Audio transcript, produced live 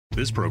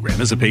This program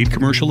is a paid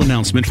commercial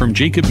announcement from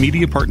Jacob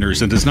Media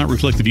Partners and does not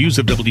reflect the views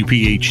of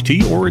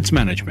WPHT or its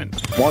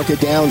management. Mark it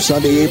down,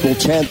 Sunday, April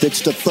 10th. It's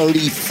the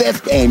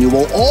 35th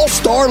Annual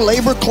All-Star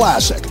Labor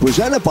Classic,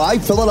 presented by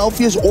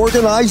Philadelphia's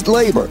Organized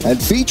Labor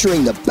and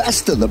featuring the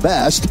best of the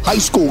best high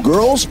school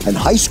girls and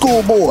high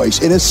school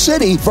boys in a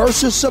city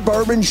versus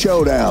suburban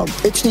showdown.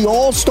 It's the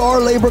All-Star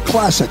Labor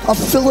Classic, a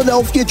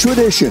Philadelphia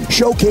tradition,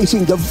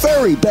 showcasing the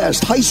very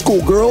best high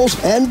school girls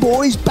and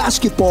boys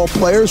basketball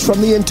players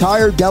from the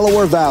entire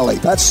Delaware Valley.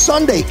 That's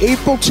Sunday,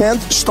 April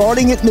 10th,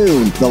 starting at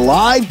noon. The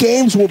live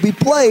games will be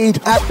played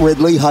at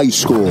Ridley High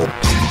School.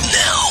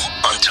 Now,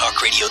 on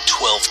Talk Radio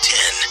 1210,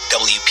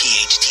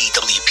 WPHT,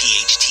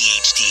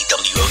 WPHT-HD,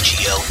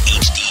 WOGL,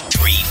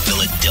 HD3,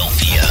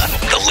 Philadelphia.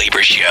 The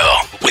Labor Show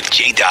with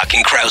J. Doc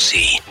and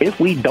Krause. If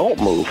we don't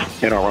move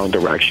in our own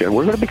direction,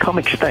 we're going to become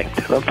extinct.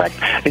 In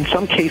fact, in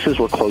some cases,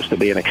 we're close to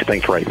being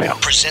extinct right now.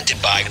 Presented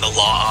by the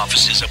law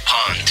offices of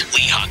Pond,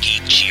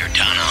 Lehocky,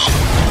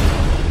 Giordano.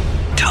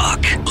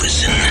 Talk,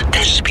 listen,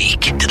 and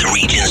speak to the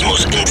region's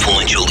most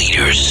influential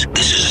leaders.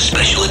 This is a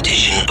special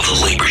edition of The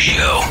Labor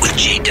Show with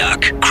J.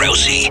 Doc,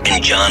 Krause,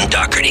 and John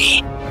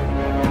Doherty.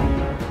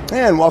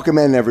 And welcome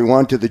in,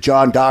 everyone, to the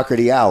John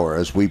Doherty Hour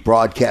as we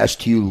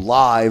broadcast to you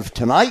live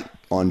tonight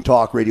on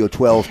Talk Radio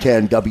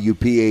 1210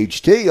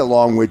 WPHT,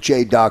 along with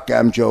J. Doc,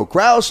 I'm Joe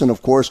Krause, and,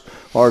 of course,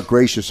 our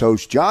gracious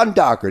host, John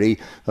Doherty,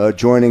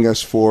 joining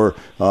us for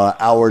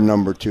hour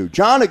number 2.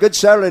 John, a good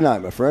Saturday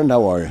night, my friend.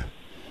 How are you?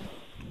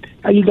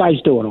 How you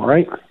guys doing, all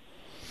right?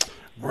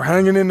 We're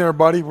hanging in there,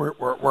 buddy.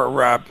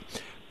 We're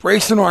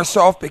bracing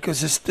ourselves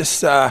because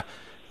this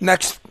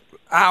next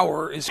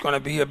hour is going to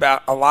be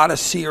about a lot of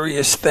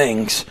serious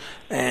things,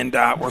 and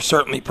we're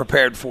certainly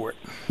prepared for it.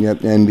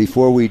 Yep, and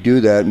before we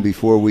do that, and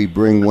before we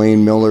bring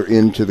Wayne Miller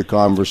into the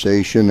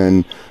conversation,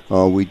 and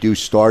we do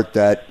start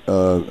that,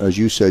 as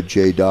you said,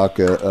 J-Doc,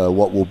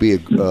 what will be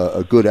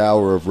a good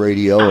hour of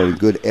radio and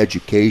good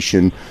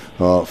education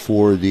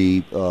for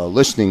the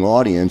listening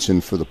audience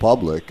and for the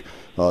public,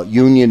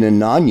 union and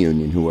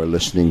non-union who are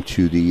listening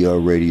to the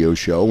radio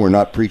show. We're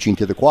not preaching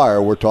to the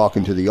choir. We're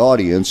talking to the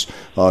audience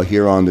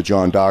here on the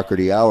John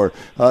Doherty Hour.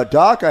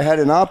 Doc, I had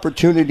an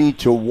opportunity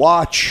to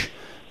watch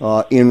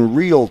in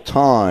real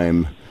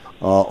time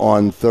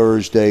on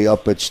Thursday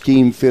up at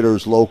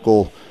Steamfitters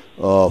Local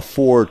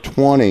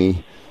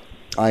 420.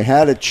 I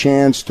had a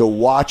chance to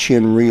watch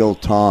in real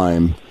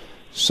time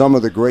some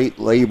of the great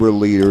labor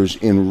leaders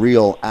in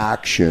real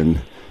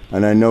action.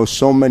 And I know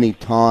so many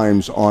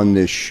times on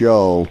this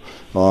show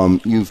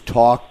you've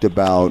talked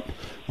about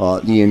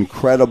the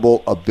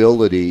incredible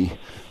ability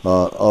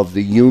of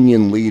the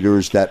union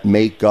leaders that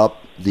make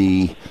up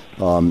the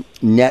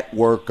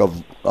network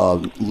of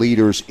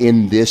leaders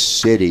in this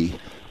city.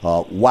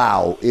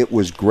 Wow, it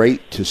was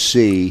great to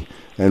see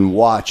and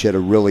watch at a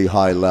really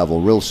high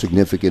level, real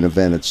significant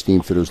event at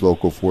Steamfitters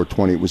Local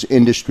 420. It was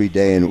Industry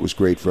Day, and it was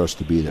great for us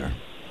to be there.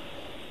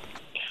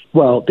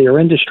 Well, their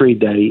Industry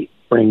Day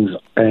brings,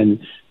 and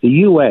the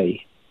UA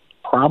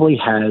probably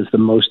has the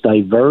most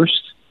diverse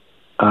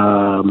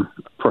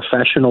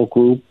professional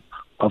group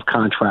of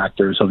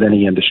contractors of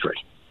any industry.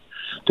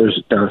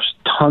 There's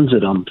tons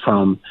of them,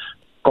 from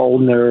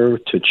Goldner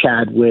to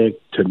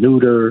Chadwick to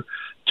Neuter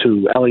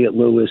to Elliott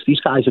Lewis. These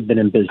guys have been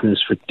in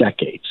business for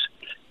decades,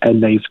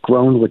 and they've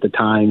grown with the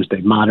times.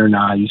 They've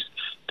modernized.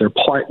 They're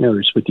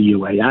partners with the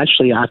UA.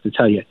 Actually, I have to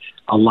tell you,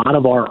 a lot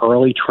of our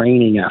early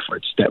training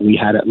efforts that we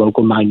had at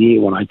Local 98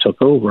 when I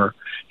took over,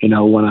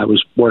 when I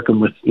was working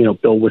with,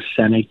 Bill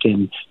Wisenick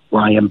and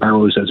Ryan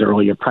Burrows as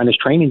early apprentice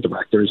training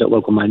directors at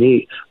Local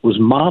 98, was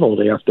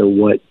modeled after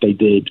what they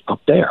did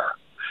up there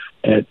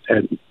at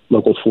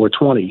Local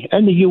 420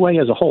 and the UA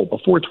as a whole.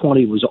 But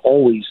 420 was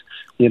always,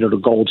 the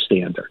gold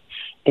standard.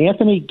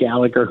 Anthony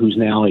Gallagher, who's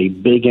now a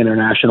big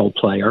international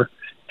player,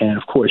 and,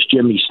 of course,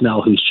 Jimmy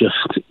Snell, who's just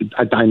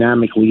a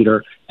dynamic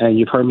leader. And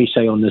you've heard me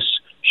say on this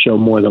show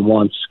more than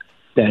once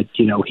that,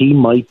 he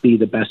might be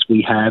the best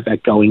we have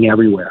at going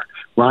everywhere.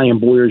 Ryan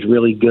Boyer's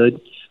really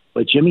good,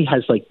 but Jimmy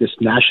has, this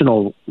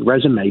national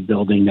resume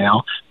building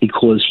now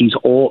because he's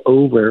all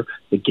over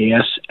the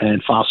gas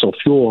and fossil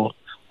fuel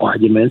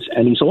arguments,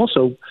 and he's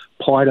also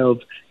part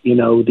of,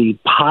 the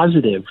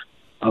positive,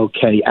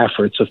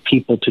 efforts of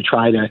people to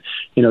try to,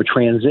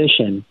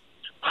 transition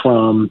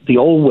from the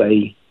old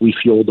way we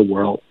fuel the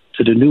world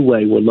to the new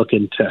way we're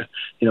looking to,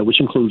 which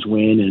includes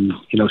wind and,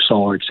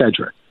 solar, et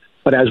cetera.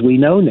 But as we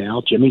know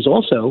now, Jimmy's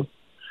also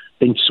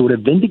been sort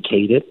of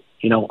vindicated,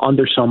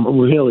 under some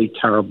really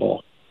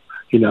terrible,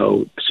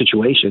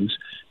 situations,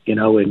 and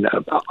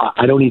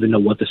I don't even know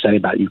what to say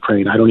about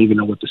Ukraine. I don't even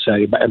know what to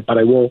say, but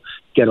I will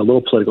get a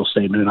little political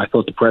statement. And I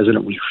thought the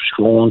president was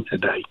strong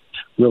today,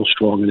 real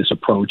strong in his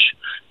approach,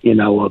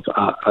 of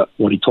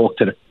when he talked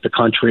to the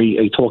country,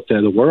 he talked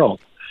to the world,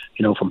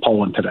 from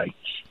Poland today.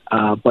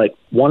 But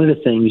one of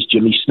the things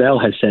Jimmy Snell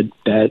has said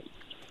that,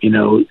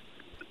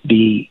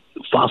 the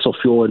fossil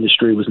fuel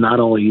industry was not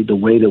only the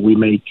way that we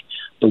make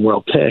the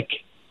world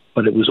tick,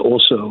 but it was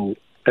also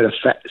an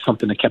effect,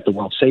 something that kept the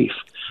world safe.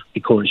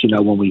 Because,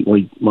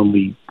 when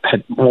we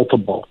had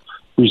multiple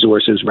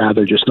resources,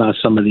 rather just not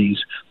some of these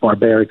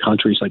barbaric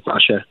countries like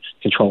Russia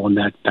controlling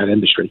that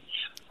industry.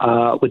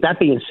 With that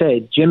being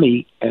said,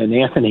 Jimmy and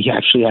Anthony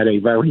actually had a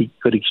very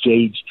good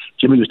exchange.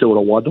 Jimmy was doing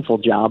a wonderful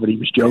job, and he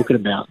was joking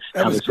about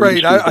that how was this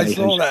great. I industry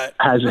saw that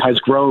has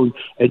grown.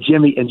 And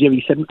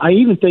Jimmy said, I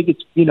even think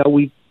it's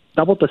we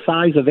doubled the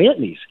size of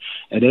Anthony's.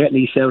 And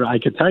Anthony said, I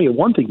can tell you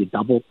one thing: you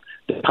doubled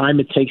the time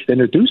it takes to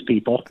introduce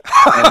people.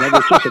 And that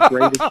was just a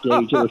great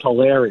exchange. It was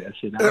hilarious.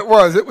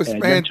 It was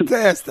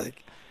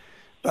fantastic.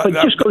 But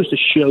it just goes to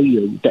show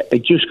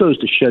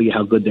you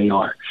how good they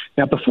are.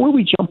 Now, before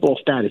we jump off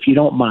that, if you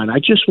don't mind, I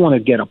just want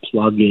to get a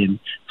plug in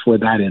for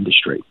that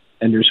industry.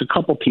 And there's a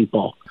couple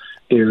people.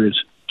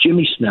 There's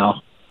Jimmy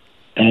Snell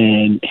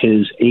and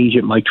his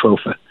agent, Mike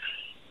Trofa.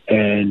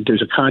 And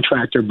there's a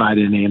contractor by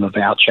the name of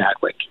Al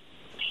Chadwick.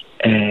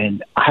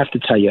 And I have to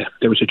tell you,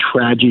 there was a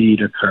tragedy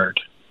that occurred,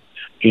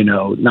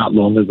 not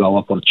long ago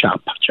up on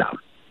Chop.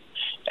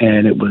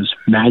 And it was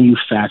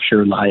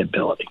manufacturer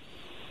liability.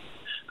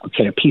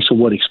 Okay, a piece of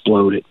wood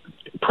exploded,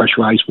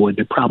 pressurized wood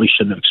that probably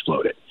shouldn't have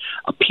exploded.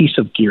 A piece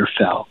of gear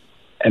fell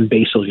and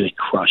basically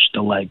crushed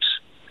the legs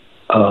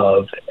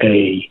of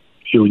a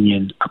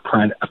union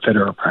a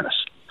fitter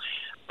apprentice.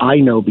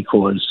 I know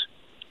because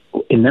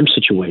in them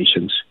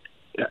situations,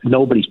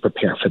 nobody's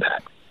prepared for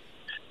that.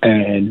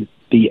 And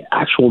the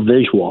actual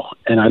visual,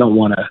 and I don't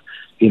want to,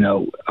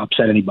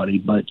 upset anybody,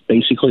 but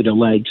basically the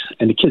legs,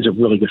 and the kid's a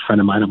really good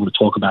friend of mine. I'm going to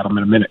talk about him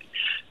in a minute.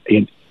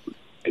 And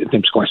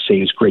Tim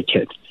Scorsese is a great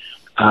kid.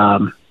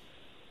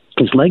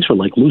 His legs were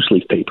like loose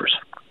leaf papers.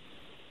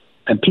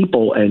 And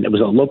it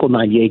was a local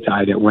 98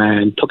 guy that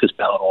ran, took his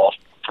belt off,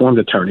 formed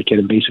a tourniquet,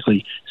 and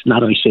basically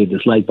not only saved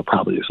his leg, but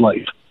probably his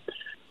life.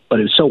 But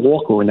it was so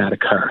awkward when that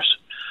occurs.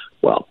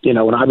 Well,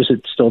 when I was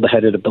still the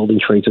head of the building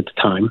trades at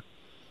the time,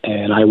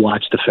 and I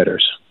watched the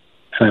fitters,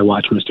 and I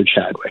watched Mr.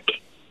 Chadwick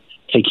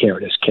take care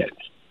of this kid.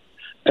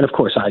 And of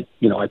course, I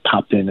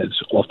popped in as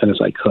often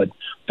as I could.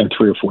 In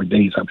 3 or 4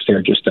 days, I was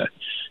there just to,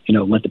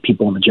 let the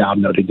people on the job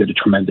know they did a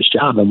tremendous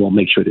job, and we'll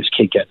make sure this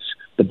kid gets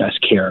the best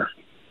care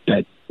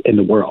that in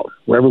the world.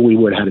 Wherever we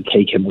would have had to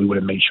take him, we would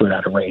have made sure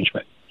that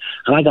arrangement.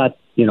 And I got,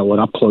 an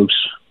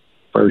up-close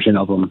version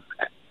of him,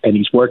 and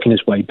he's working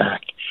his way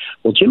back.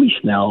 Well, Jimmy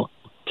Snell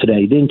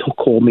today didn't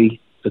call me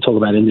to talk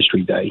about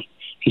Industry Day.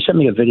 He sent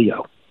me a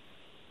video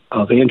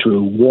of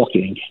Andrew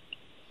walking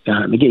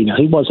down at McGee. Now,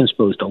 he wasn't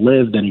supposed to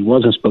live, then he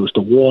wasn't supposed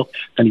to walk,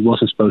 then he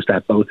wasn't supposed to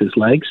have both his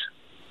legs.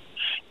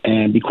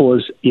 And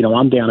because,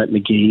 I'm down at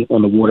McGee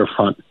on the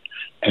waterfront,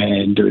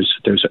 and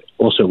there's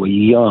also a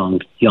young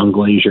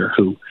glazier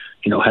who,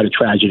 had a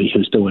tragedy,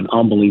 who's doing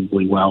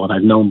unbelievably well. And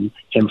I've known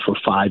him for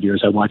 5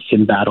 years. I watched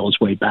him battle his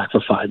way back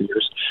for 5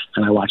 years.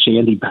 And I watched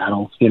Andy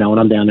battle, and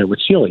I'm down there with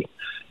Sealy.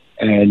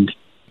 And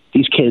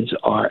these kids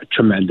are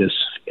tremendous.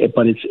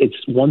 But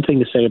it's one thing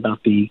to say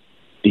about the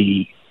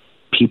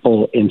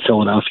people in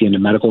Philadelphia and the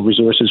medical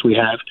resources we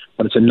have,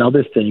 but it's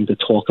another thing to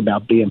talk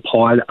about being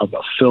part of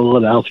a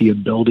Philadelphia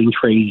building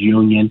trades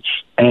union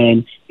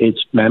and its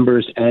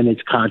members and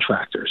its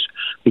contractors,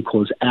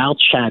 because Al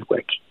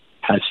Chadwick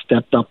has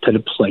stepped up to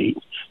the plate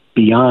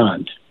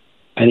beyond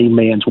any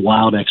man's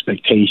wild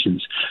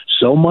expectations,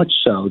 so much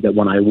so that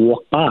when I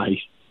walked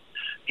by,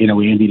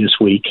 Andy this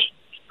week,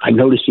 I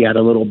noticed he had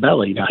a little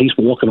belly. Now, he's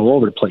walking all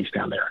over the place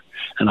down there.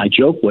 And I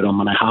joked with him,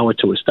 and I hollered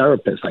to his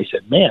therapist. I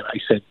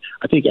said,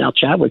 I think Al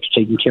Chadwick's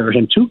taking care of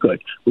him too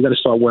good. We got to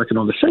start working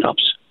on the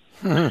sit-ups,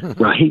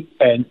 right?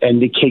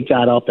 And the kid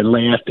got up and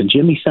laughed, and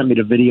Jimmy sent me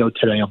the video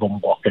today of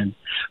him walking.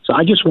 So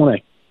I just want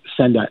to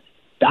send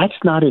that's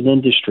not an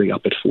industry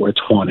up at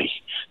 420.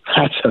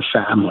 That's a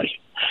family.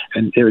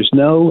 And there's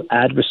no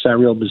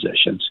adversarial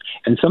positions.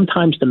 And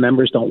sometimes the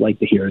members don't like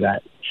to hear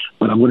that.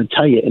 But I'm going to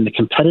tell you, in the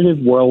competitive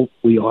world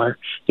we are,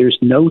 there's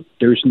no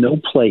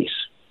place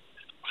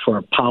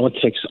for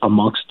politics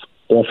amongst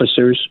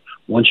officers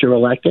once you're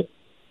elected.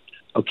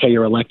 Okay,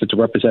 you're elected to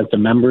represent the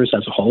members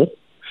as a whole.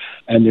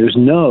 And there's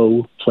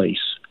no place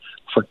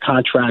for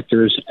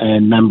contractors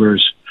and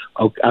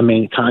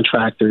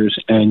contractors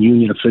and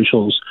union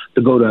officials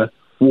to go to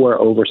war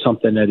over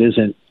something that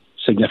isn't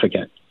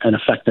significant and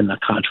affecting the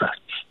contract.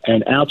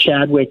 And Al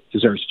Chadwick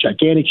deserves a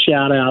gigantic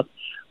shout-out.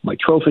 Mike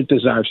Trofa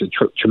deserves a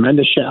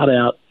tremendous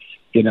shout-out.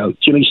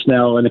 Jimmy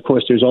Snell, and, of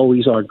course, there's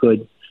always our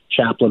good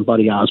chaplain,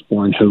 Buddy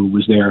Osborne, who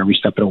was there every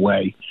step of the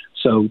way.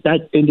 So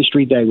that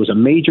Industry Day was a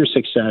major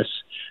success.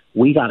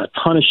 We got a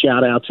ton of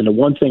shout-outs, and the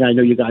one thing I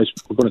know you guys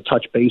were going to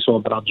touch base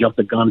on, but I'll jump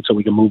the gun so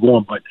we can move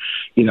on. But,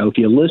 if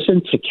you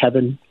listen to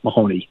Kevin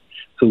Mahoney,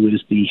 who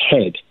is the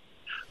head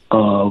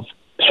of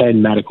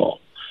Penn Medical,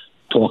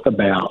 talk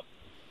about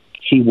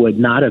he would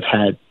not have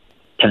had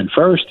Penn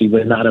First, he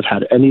would not have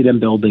had any of them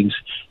buildings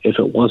if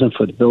it wasn't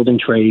for the building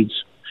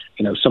trades,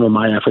 some of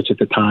my efforts at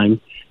the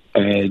time.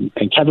 And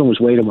Kevin was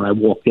waiting when I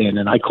walked in,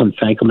 and I couldn't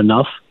thank him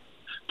enough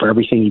for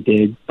everything he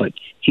did. But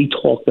he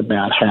talked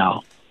about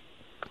how,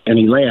 and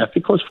he laughed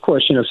because, of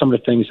course, some of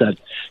the things that,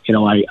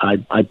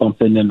 I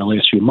bumped in the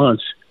last few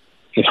months,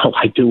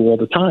 I do all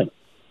the time.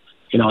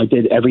 I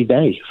did every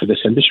day for this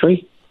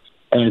industry.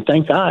 And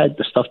thank God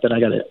the stuff that I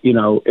got,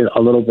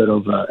 a little bit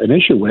of an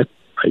issue with,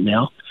 right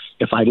now.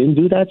 If I didn't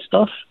do that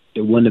stuff,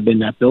 there wouldn't have been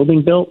that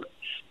building built.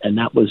 And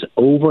that was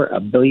over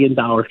 $1 billion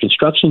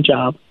construction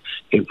job.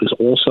 It was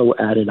also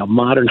added a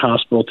modern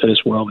hospital to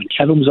this world. And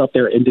Kevin was up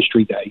there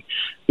industry day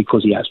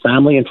because he has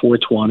family in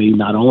 420.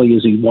 Not only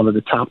is he one of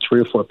the top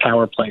 3 or 4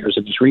 power players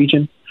in this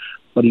region,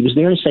 but he was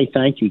there to say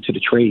thank you to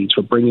the trades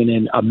for bringing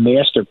in a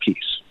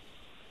masterpiece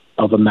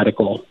of a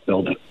medical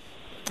building.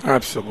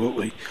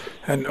 Absolutely.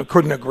 And I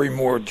couldn't agree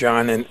more,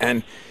 John.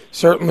 And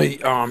certainly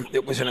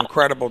it was an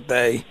incredible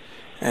day.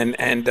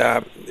 And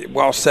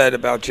well said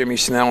about Jimmy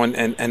Snell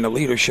and the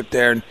leadership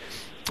there. And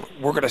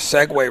we're going to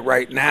segue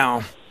right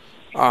now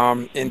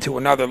into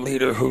another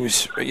leader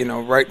who's,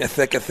 right in the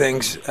thick of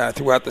things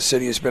throughout the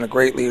city, has been a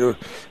great leader.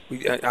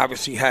 We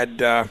obviously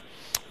had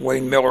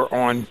Wayne Miller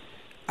on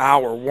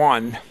hour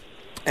 1,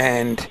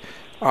 and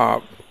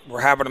we're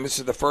having him. This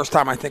is the first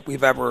time I think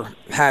we've ever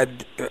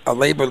had a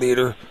labor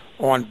leader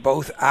on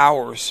both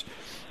hours.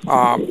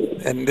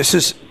 And this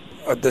is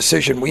a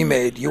decision we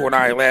made, you and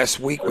I, last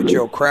week with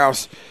Joe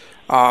Kraus,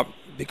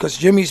 because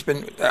Jimmy's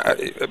been,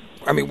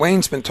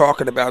 Wayne's been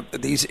talking about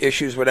these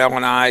issues with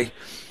L&I,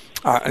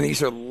 and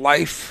these are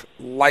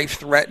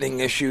life-threatening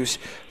issues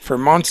for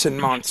months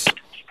and months.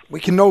 We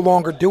can no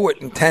longer do it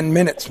in 10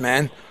 minutes,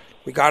 man.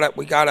 We gotta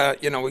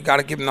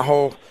give him the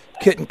whole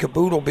kit and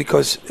caboodle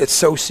because it's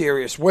so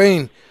serious.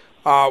 Wayne,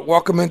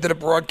 welcome into the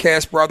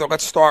broadcast, brother.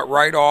 Let's start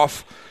right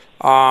off.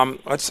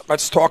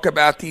 Let's talk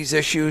about these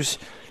issues.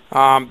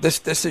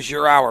 This is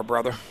your hour,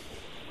 brother.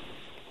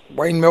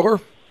 Wayne Miller?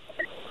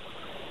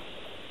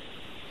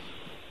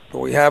 Do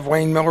we have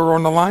Wayne Miller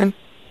on the line?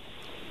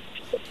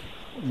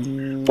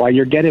 While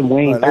you're getting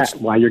Wayne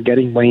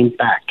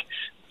back,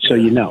 so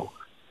you know,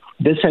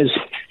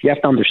 you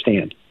have to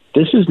understand,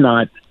 this is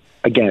not,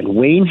 again,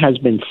 Wayne has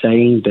been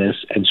saying this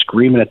and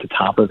screaming at the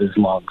top of his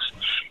lungs,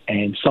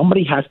 and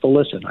somebody has to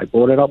listen. I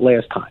brought it up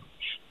last time.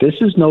 This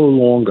is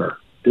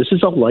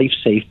a life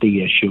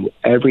safety issue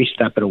every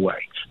step of the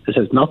way. This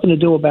has nothing to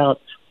do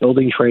about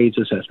building trades.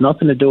 This has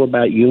nothing to do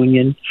about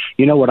union.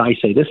 You know what I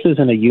say? This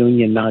isn't a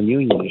union,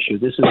 non-union issue.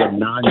 This is a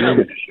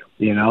non-union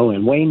issue,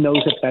 and Wayne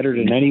knows it better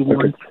than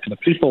anyone. The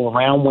people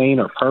around Wayne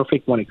are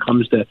perfect when it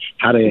comes to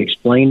how to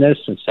explain this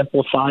and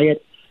simplify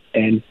it.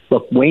 And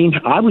look, Wayne,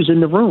 I was in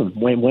the room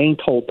when Wayne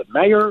told the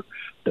mayor,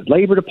 the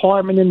labor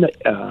department, and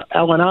the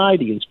L&I,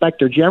 the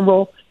inspector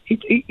general.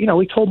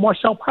 He told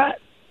Marcel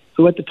Pratt,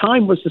 who at the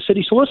time was the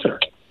city solicitor.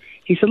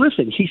 He said,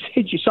 listen,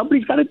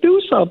 somebody's got to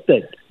do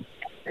something.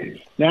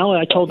 Now,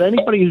 I told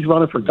anybody who's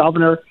running for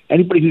governor,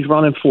 anybody who's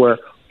running for,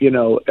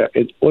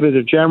 an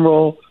auditor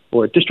general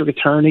or a district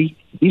attorney,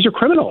 these are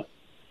criminal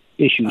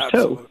issues,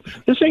 Absolutely.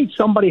 Too. This ain't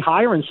somebody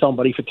hiring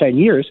somebody for 10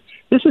 years.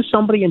 This is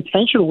somebody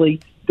intentionally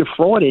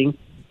defrauding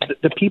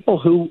the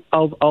people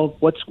of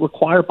what's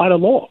required by the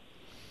law.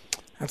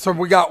 And so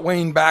we got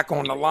Wayne back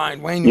on the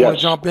line. Wayne, you want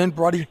to jump in,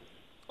 buddy?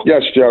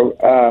 Yes,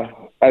 Joe.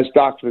 As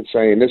Doc's been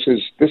saying, this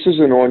is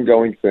an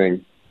ongoing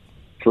thing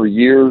for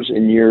years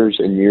and years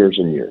and years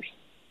and years.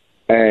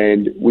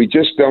 And we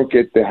just don't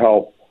get the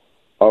help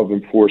of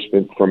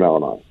enforcement from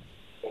L&I.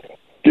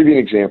 Give you an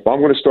example.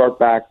 I'm going to start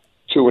back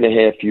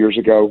 2.5 years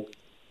ago.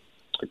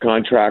 A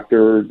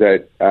contractor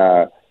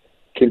that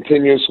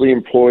continuously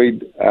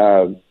employed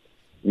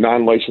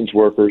non-licensed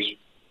workers,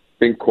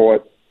 been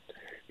caught.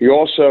 He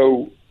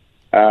also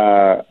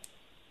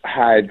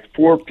had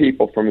 4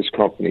 people from his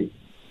company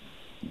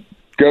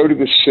go to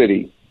the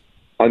city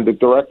under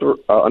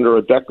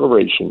a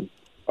declaration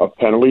of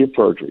penalty of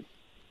perjury,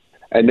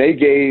 and they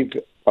gave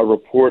a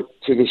report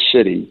to the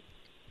city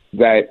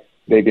that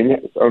they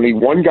didn't. Only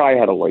one guy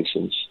had a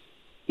license;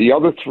 the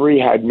other 3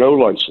 had no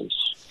license,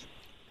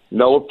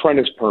 no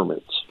apprentice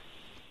permits,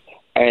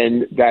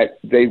 and that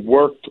they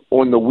worked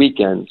on the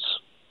weekends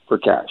for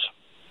cash.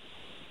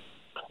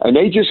 And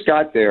they just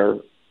got there.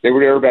 They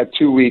were there about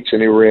 2 weeks,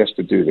 and they were asked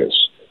to do this.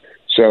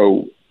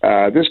 So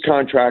this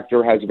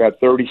contractor has about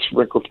 30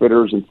 sprinkler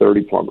fitters and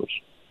 30 plumbers.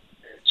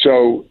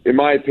 So, in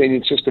my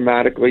opinion,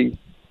 systematically,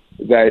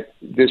 that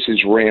this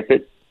is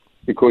rampant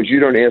because you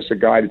don't ask a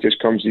guy that just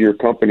comes to your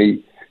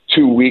company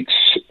 2 weeks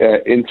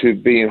into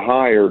being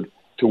hired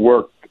to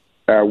work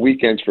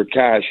weekends for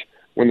cash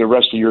when the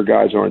rest of your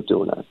guys aren't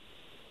doing that.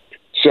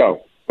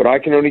 So, but I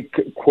can only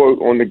quote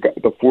on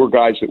the 4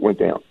 guys that went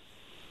down.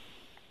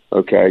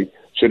 Okay,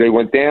 so they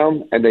went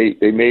down and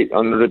they made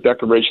under the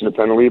declaration of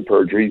penalty of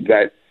perjury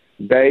that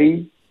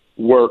they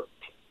worked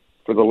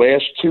for the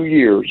last 2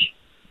 years,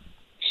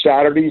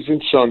 Saturdays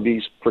and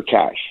Sundays for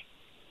cash.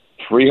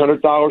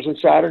 $300 on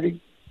Saturday,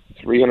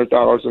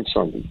 $300 on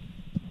Sunday.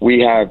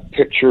 We have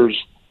pictures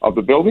of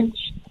the buildings.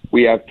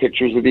 We have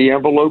pictures of the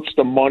envelopes,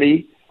 the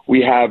money.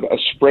 We have a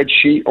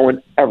spreadsheet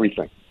on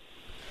everything.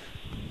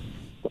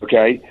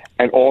 Okay,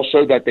 and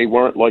also that they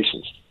weren't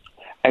licensed.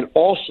 And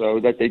also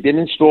that they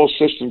didn't install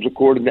systems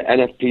according to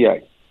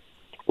NFPA,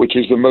 which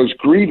is the most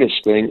grievous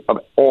thing of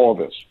all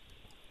this.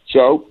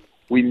 So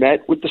we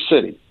met with the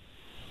city,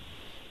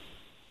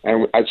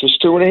 and that's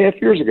just 2.5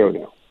 years ago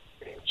now.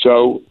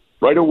 So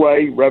right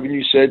away,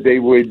 Revenue said they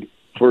would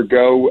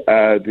forego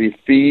the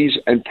fees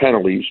and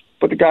penalties,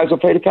 but the guys will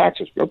pay the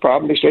taxes. No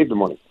problem. They save the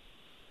money.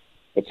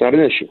 That's not an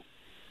issue.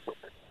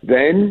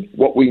 Then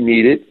what we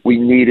needed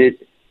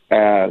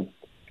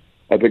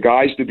the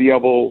guys to be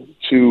able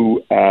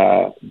to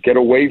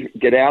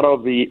get out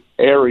of the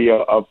area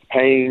of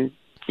paying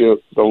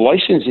the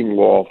licensing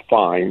law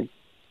fine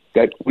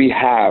that we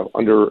have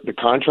under the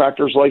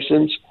contractor's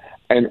license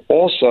and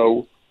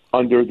also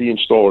under the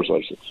installer's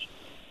license.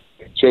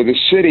 So the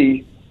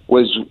city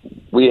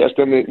we asked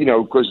them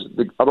to, because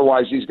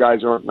otherwise these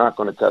guys are not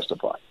going to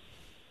testify.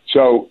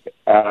 So,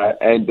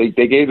 and they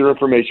gave their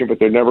information, but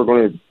they're never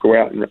going to go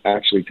out and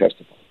actually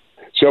testify.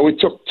 So it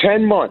took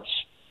 10 months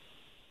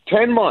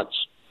for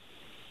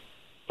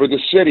the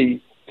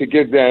city to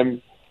give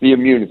them the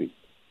immunity.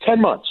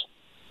 10 months.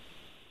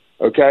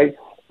 Okay?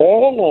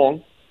 All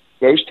along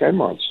those 10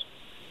 months,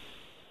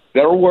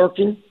 they were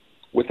working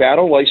without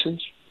a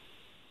license,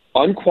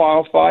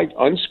 unqualified,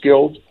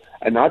 unskilled,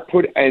 and not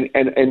put and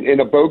in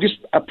a bogus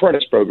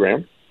apprentice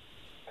program,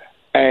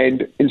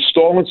 and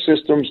installing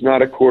systems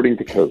not according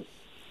to code.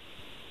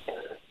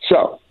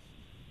 So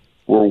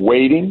we're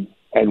waiting,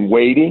 and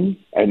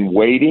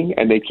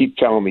they keep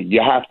telling me,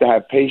 you have to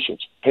have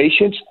patience.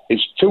 Patience is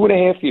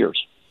 2.5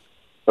 years,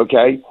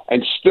 okay?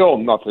 And still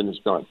nothing is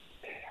done.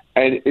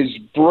 And as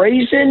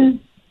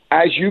brazen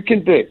as you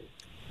can be,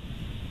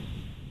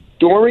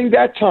 during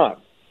that time,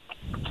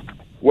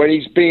 when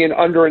he's being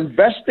under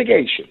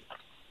investigation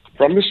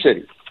from the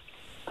city,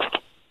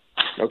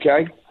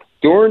 okay?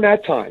 During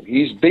that time,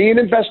 he's being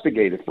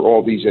investigated for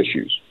all these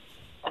issues.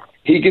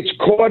 He gets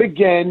caught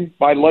again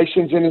by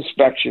License and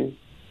Inspection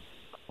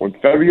on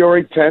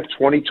February 10th,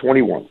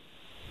 2021.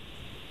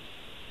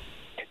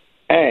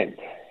 And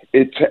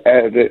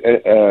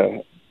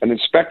an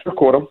inspector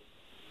caught him,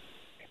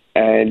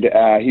 and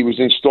he was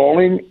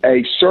installing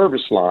a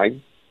service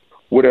line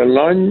with an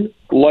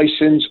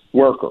unlicensed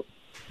worker.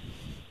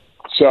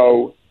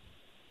 So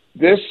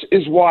this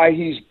is why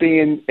he's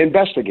being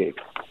investigated.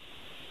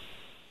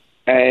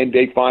 And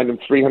they fined him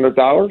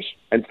 $300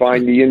 and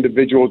fined the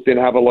individual that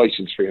didn't have a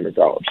license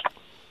 $300.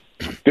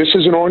 This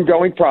is an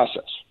ongoing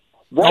process.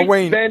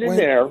 Right then and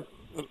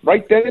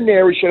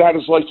there, he should have had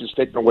his license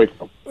taken away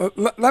from him.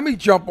 Let me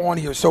jump on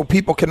here so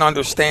people can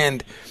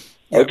understand.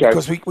 Okay.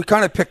 Because we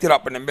kind of picked it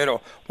up in the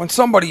middle. When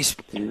somebody's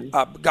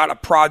got a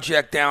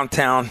project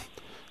downtown,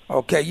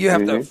 okay, you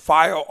have to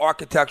file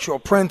architectural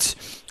prints,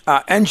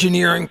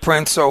 engineering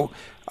prints. So,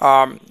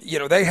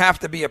 they have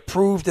to be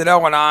approved at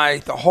L&I,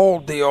 the whole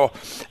deal.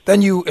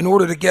 Then in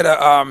order to get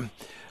a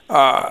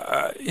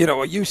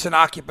use and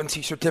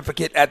occupancy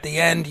certificate at the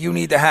end, you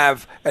need to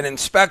have an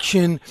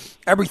inspection.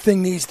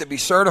 Everything needs to be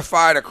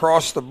certified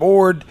across the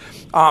board.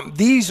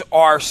 These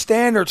are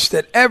standards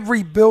that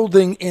every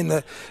building in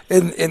the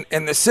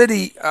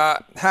city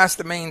has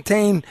to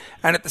maintain,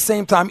 and at the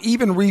same time,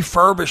 even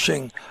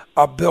refurbishing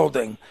a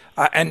building.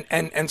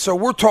 And so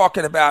we're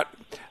talking about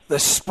the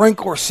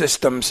sprinkler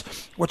systems,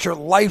 which are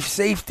life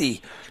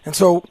safety. And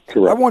so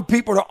correct. I want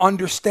people to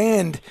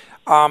understand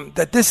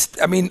that this,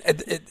 I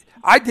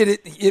did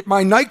it at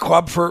my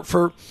nightclub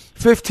for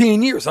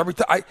 15 years.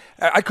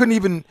 I couldn't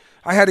even,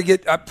 I had to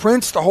get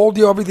prints, the whole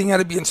deal. Everything had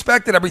to be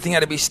inspected. Everything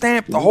had to be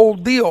stamped, the whole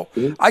deal.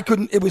 I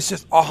couldn't, it was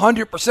just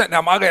 100%.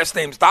 Now, my last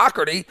name's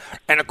Doherty,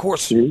 and of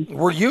course,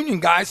 we're union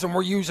guys, and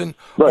we're using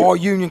all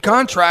union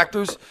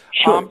contractors.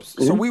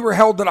 So we were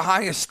held to the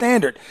highest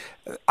standard.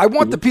 I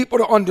want the people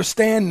to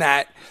understand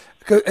that,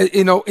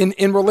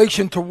 in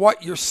relation to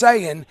what you're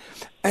saying,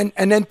 and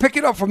then pick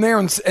it up from there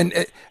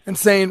and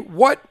saying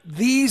what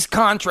these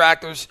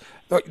contractors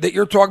that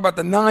you're talking about,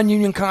 the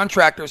non-union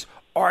contractors,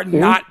 are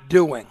not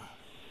doing.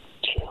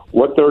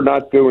 What they're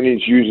not doing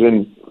is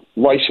using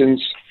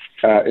licensed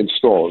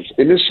installers.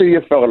 In the city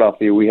of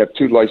Philadelphia, we have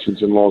two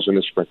licensing laws in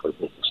the sprinkler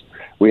business.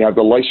 We have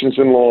the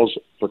licensing laws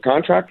for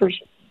contractors,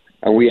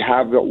 and we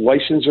have the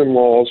licensing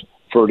laws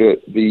for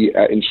the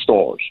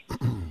installers.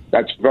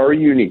 That's very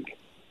unique.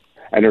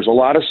 And there's a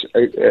lot of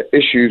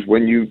issues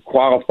when you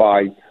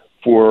qualify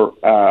for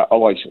a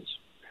license.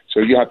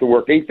 So you have to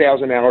work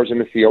 8,000 hours in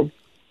the field,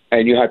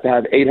 and you have to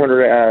have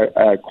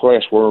 800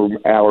 classroom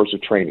hours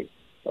of training,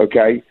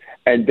 okay?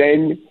 And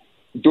then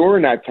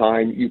during that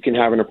time, you can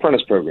have an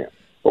apprentice program.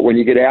 But when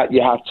you get out,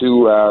 you have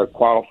to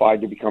qualify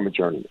to become a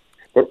journeyman.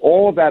 But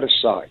all of that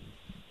aside,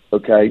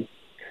 okay,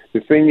 the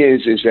thing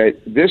is that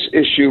this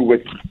issue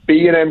with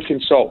B&M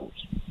Consultants,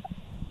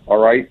 all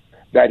right,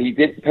 that he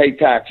didn't pay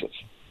taxes,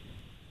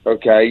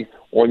 okay,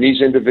 on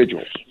these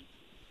individuals,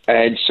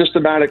 and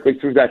systematically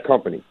through that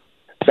company,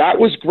 that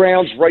was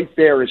grounds right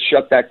there to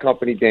shut that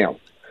company down.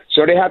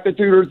 So they have to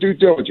do their due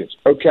diligence.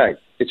 Okay,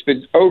 it's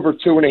been over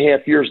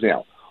 2.5 years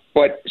now.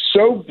 But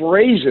so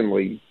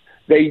brazenly,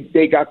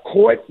 they got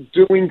caught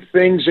doing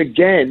things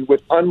again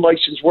with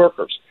unlicensed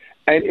workers.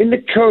 And in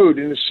the code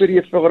in the city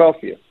of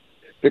Philadelphia,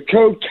 the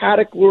code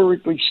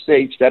categorically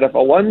states that if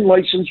an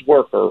unlicensed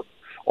worker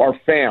are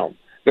found,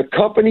 the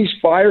company's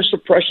fire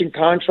suppression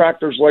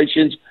contractor's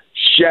license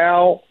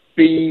shall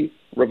be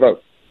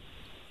revoked.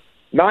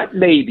 Not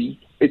maybe,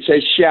 it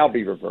says shall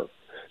be revoked.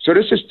 So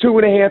this is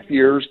 2.5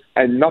 years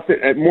and nothing,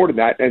 and more than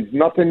that, and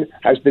nothing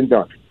has been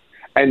done.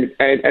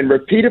 And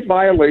repeated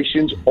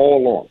violations all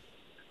along.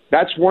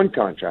 That's one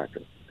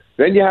contractor.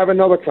 Then you have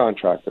another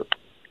contractor,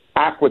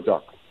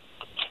 Aqueduct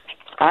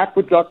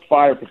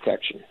Fire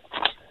Protection.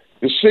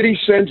 The city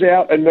sends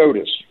out a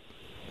notice,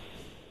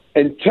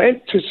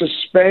 intent to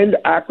suspend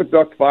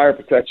Aqueduct Fire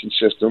Protection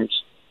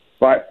Systems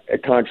by a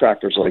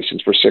contractor's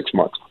license for 6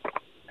 months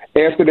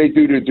after they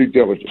do their due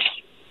diligence.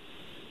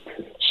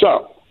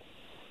 So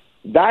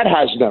that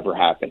has never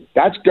happened.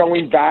 That's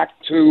going back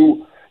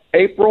to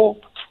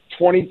April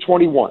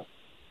 2021.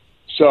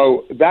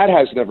 So that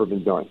has never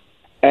been done.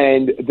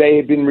 And they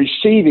have been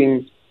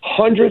receiving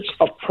hundreds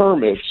of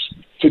permits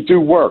to do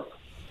work.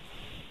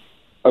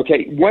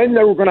 Okay, when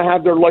they were going to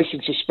have their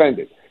license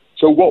suspended.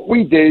 So what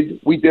we did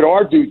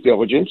our due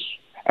diligence,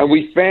 and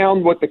we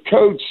found what the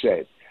code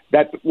said,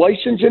 that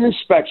license and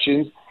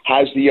inspections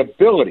has the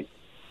ability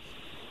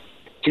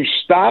to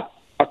stop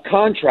a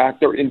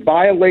contractor in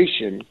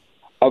violation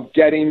of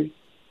getting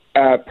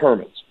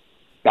permits.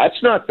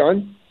 That's not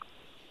done.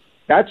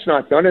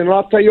 And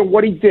I'll tell you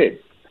what he did.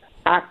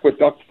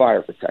 Aqueduct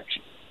Fire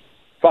Protection.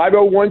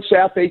 501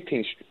 South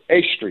 8th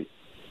Street.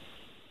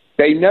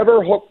 They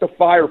never hooked the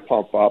fire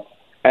pump up,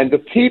 and the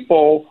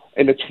people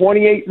in the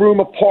 28-room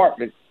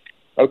apartment,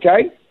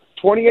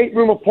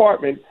 28-room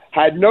apartment,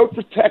 had no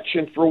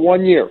protection for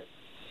 1 year.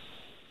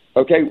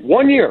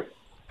 1 year.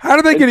 How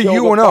do they get a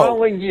UNO? The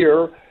following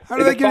year, how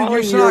do they get a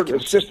UNO?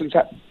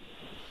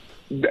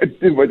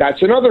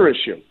 That's another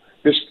issue.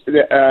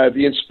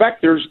 The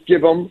inspectors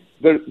give them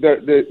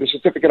the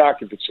certificate of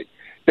occupancy.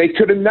 They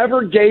could have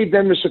never gave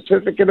them the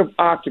certificate of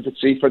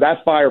occupancy for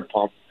that fire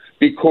pump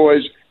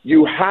because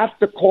you have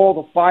to call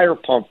the fire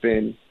pump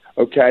in,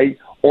 on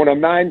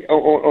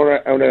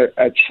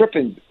a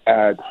tripping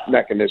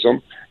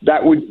mechanism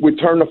that would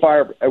turn the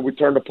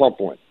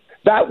pump on.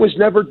 That was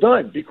never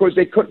done because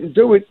they couldn't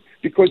do it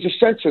because the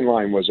sensing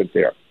line wasn't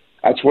there.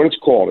 That's what it's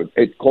called.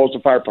 It calls the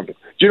fire pump in.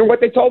 Do you know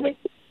what they told me?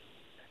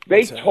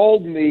 They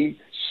told me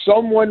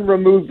someone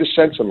removed the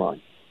sensing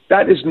line.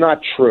 That is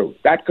not true.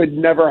 That could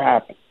never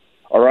happen.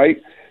 All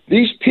right?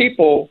 These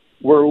people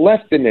were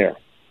left in there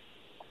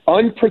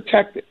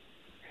unprotected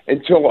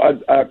until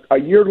a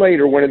year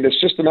later when the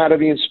system had to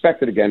be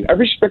inspected again.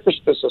 Every sprinkler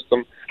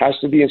system has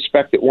to be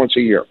inspected once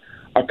a year.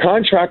 A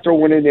contractor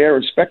went in there,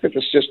 inspected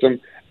the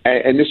system,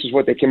 and this is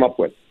what they came up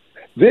with.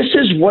 This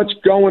is what's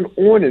going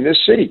on in this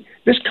city.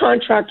 This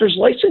contractor's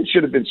license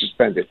should have been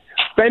suspended.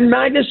 Ben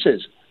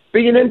Magnus's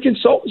B&M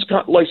Consultants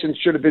license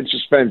should have been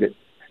suspended.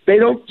 They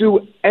don't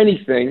do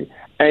anything,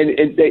 and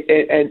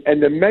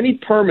the many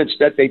permits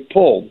that they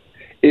pulled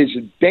is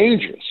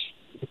dangerous.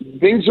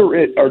 Things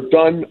are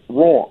done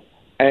wrong.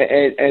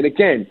 And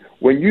again,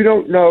 when you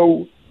don't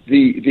know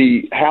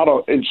the how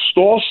to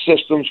install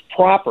systems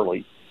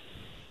properly,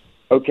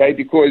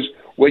 because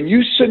when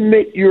you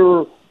submit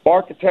your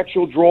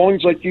architectural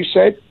drawings, like you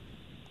said,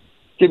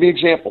 give me an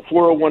example,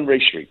 401 Ray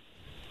Street.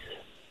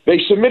 They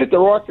submitted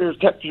their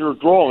architectural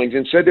drawings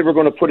and said they were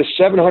going to put a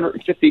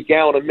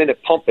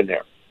 750-gallon-a-minute pump in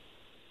there.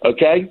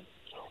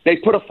 They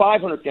put a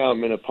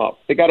 500-gallon-a-minute pump.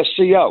 They got a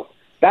CO.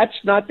 That's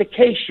not the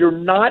case. You're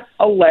not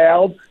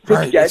allowed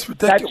to get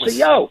that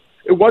CO.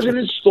 It wasn't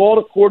installed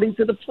according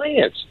to the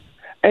plans.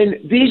 And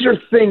these are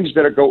things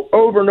that go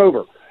over and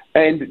over.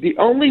 And the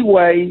only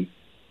way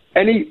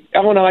any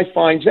L&I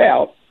finds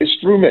out is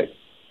through me.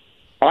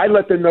 I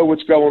let them know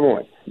what's going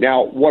on.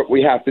 Now, what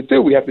we have to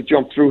do, we have to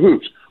jump through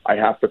hoops. I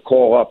have to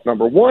call up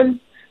number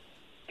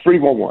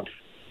 1-311.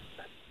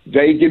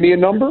 They give me a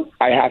number.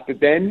 I have to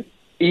then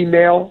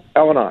email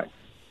L&I.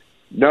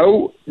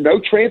 No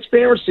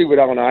transparency with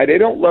L&I. They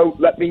don't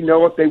let me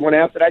know if they went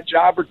after that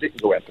job or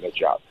didn't go after that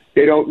job.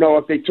 They don't know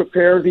if they took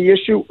care of the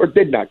issue or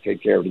did not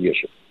take care of the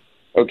issue.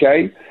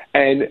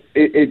 And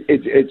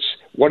it's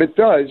what it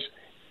does.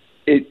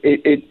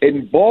 It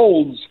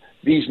emboldens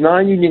these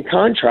non-union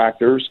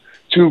contractors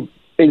to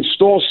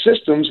install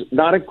systems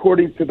not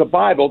according to the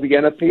Bible, the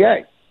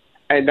NFPA.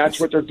 And that's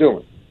what they're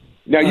doing.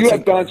 Now, you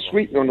have Don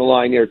Sweeten on the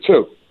line there,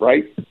 too,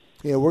 right?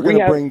 Yeah, we're going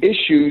to bring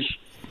issues.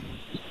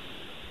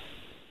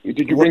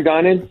 Did you bring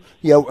Don in?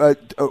 Yeah,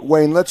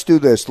 Wayne, let's do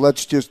this.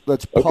 Let's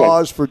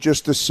pause for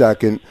just a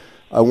second.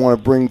 I want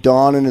to bring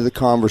Don into the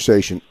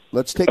conversation.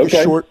 Let's take a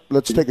short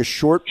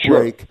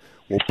break.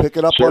 We'll pick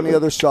it up on the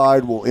other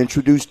side. We'll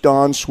introduce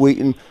Don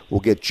Sweeten.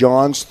 We'll get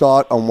John's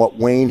thought on what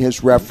Wayne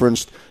has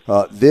referenced.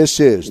 This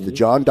is the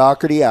John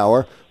Doherty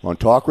Hour on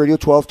Talk Radio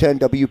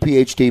 1210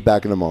 WPHT.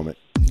 Back in a moment.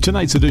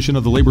 Tonight's edition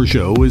of The Labor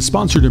Show is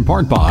sponsored in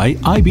part by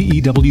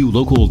IBEW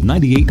Local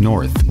 98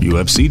 North,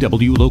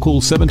 UFCW Local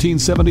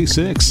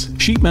 1776,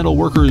 Sheet Metal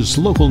Workers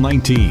Local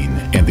 19,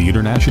 and the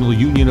International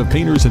Union of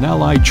Painters and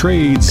Allied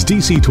Trades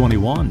DC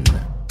 21.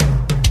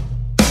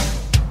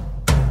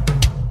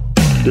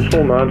 This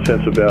whole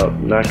nonsense about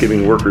not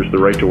giving workers the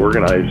right to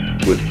organize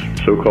with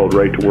so-called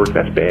right to work,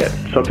 that's bad.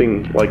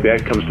 Something like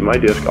that comes to my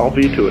desk, I'll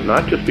veto it,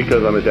 not just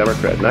because I'm a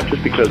Democrat, not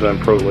just because I'm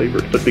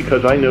pro-labor, but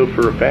because I know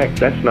for a fact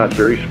that's not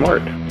very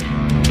smart.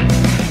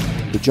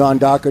 The John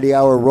Doherty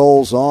Hour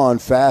rolls on.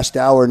 Fast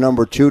hour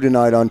number 2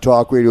 tonight on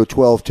Talk Radio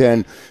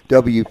 1210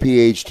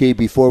 WPHT.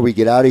 Before we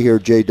get out of here,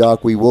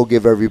 J-Doc, we will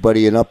give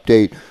everybody an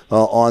update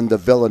on the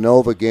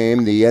Villanova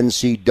game, the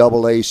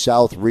NCAA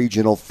South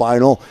Regional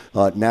Final.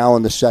 Now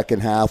in the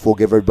second half, we'll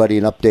give everybody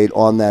an update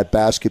on that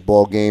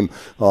basketball game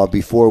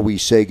before we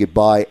say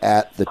goodbye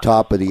at the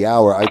top of the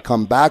hour. I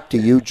come back to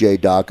you,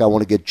 J-Doc. I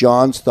want to get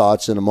John's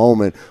thoughts in a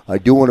moment. I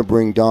do want to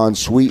bring Don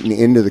Sweeten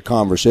into the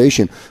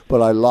conversation,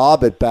 but I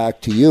lob it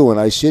back to you,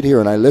 and I sit here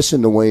and I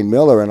listen to Wayne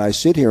Miller, and I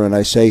sit here and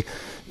I say,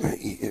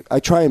 I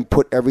try and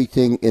put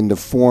everything in the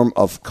form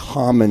of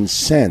common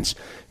sense.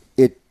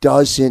 It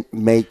doesn't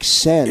make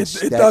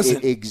sense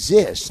it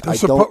exists. I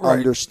don't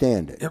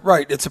understand it.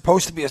 Right. It's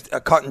supposed to be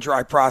a cut and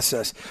dry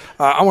process.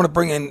 I want to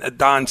bring in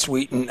Don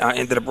Sweeten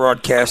into the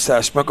broadcast,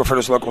 Smoker for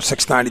this local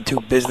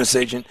 692 business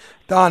agent.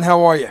 Don,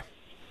 how are you?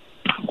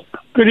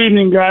 Good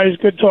evening, guys.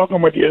 Good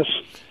talking with you.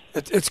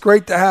 It's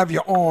great to have you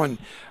on.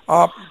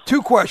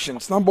 2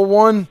 questions. Number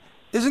one,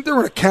 isn't there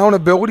an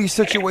accountability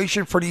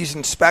situation for these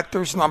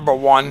inspectors, number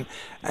one?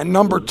 And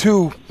number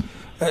two,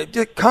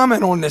 just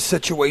comment on this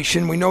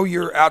situation. We know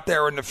you're out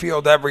there in the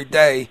field every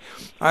day.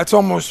 It's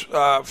almost,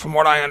 from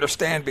what I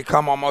understand,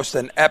 become almost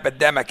an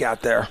epidemic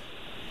out there.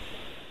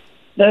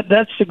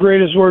 That's the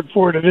greatest word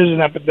for it. It is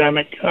an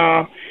epidemic.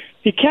 The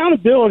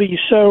accountability,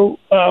 so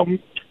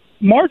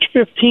March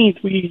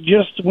 15th, we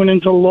just went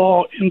into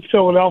law in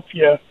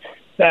Philadelphia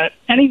that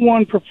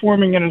anyone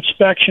performing an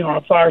inspection on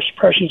a fire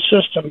suppression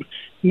system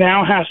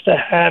now has to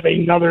have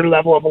another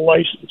level of a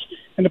license.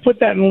 And to put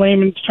that in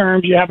layman's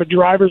terms, you have a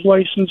driver's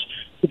license,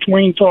 which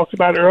Wayne talked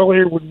about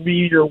earlier, would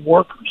be your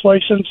worker's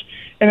license,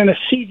 and then a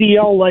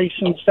CDL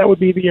license, that would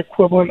be the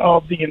equivalent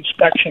of the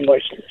inspection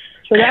license.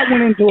 So that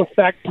went into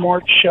effect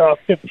March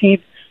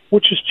 15th,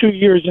 which is 2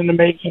 years in the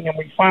making, and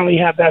we finally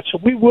have that. So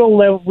we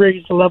will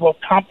raise the level of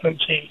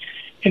competency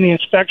in the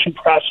inspection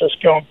process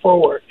going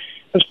forward.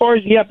 As far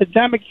as the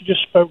epidemic you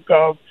just spoke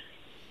of,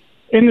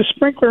 in the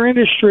sprinkler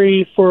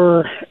industry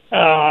so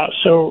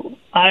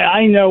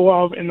I know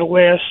of in the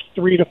last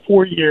 3 to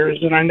 4 years,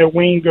 and I know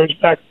Wayne goes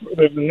back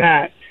further than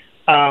that,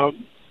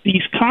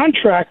 these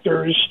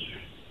contractors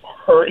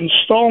are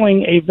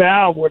installing a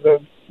valve where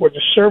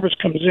the service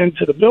comes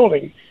into the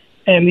building,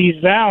 and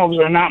these valves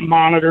are not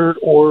monitored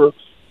or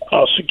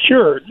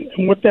secured.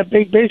 And what that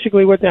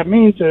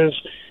means is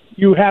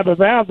you have a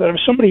valve that if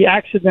somebody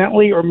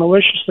accidentally or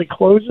maliciously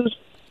closes,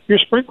 your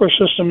sprinkler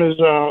system is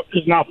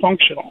not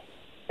functional.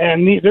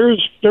 And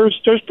there's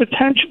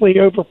potentially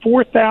over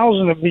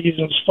 4,000 of these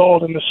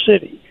installed in the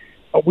city.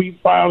 We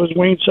filed, as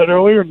Wayne said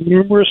earlier,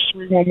 numerous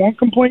 311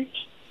 complaints.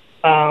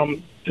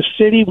 The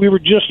city, we were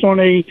just on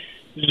a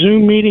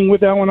Zoom meeting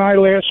with L&I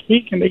last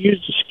week, and they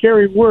used a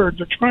scary word.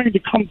 They're trying to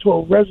come to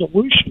a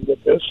resolution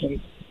with this, and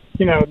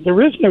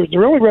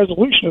the only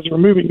resolution is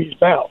removing these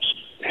valves.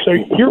 So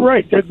you're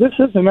right. This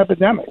is an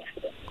epidemic.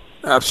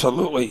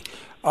 Absolutely.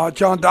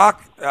 John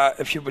Doc,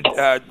 if you would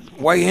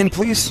weigh in,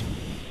 please.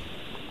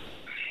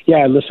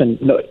 Yeah, listen,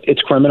 no,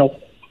 it's criminal,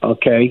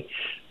 okay?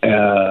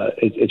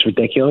 It's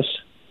ridiculous.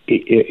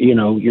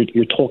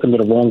 You're talking to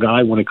the wrong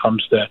guy when it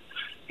comes to,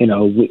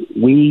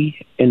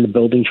 we in the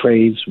building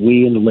trades,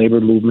 we in the labor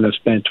movement have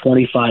spent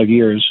 25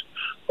 years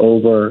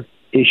over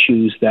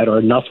issues that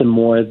are nothing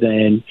more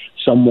than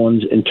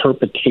someone's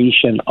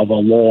interpretation of a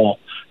law,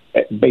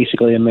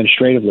 basically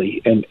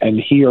administratively. And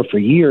here for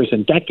years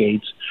and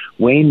decades,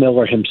 Wayne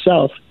Miller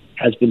himself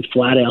has been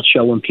flat out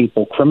showing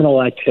people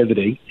criminal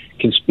activity,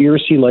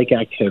 conspiracy-like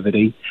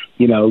activity,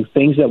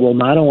 things that will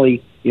not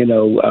only,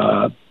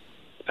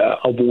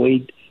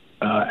 avoid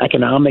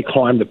economic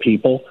harm to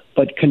people,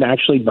 but can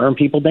actually burn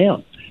people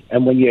down.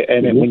 And when you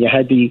when you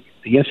had the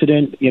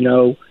incident,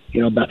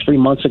 about 3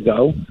 months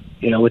ago,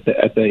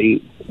 at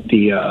the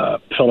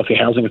Philadelphia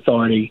Housing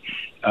Authority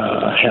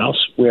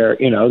house, where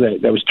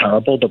that was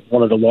terrible,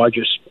 one of the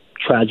largest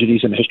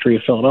tragedies in the history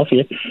of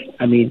Philadelphia.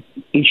 I mean,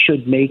 it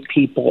should make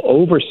people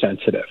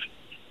oversensitive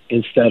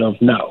instead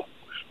of no.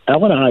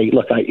 L&I,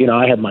 look,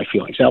 I have my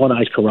feelings.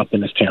 L&I is corrupt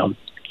in this town.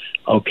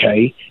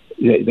 Okay,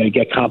 they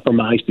get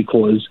compromised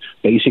because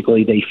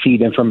basically they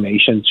feed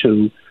information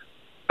to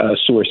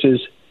sources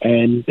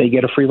and they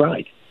get a free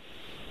ride.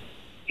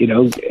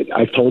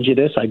 I've told you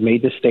this. I've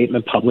made this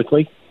statement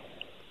publicly.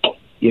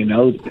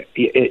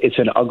 It's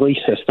an ugly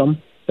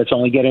system that's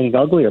only getting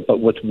uglier.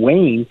 But with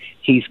Wayne,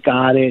 he's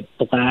got it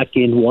black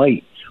and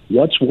white.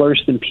 What's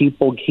worse than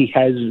people? He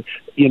has,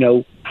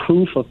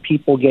 proof of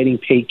people getting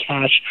paid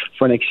cash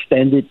for an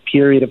extended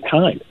period of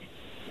time.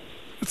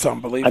 It's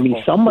unbelievable. I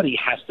mean, somebody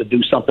has to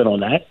do something on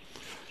that.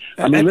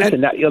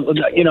 Listen,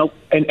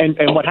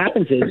 and what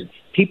happens is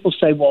people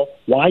say, well,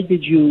 why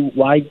did you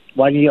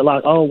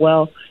allow? Oh,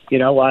 well,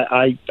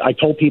 I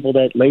told people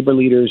that labor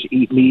leaders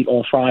eat meat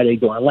on Friday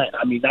during Lent.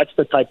 I mean, that's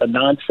the type of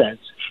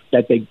nonsense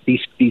that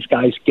these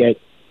guys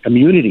get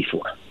immunity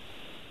for,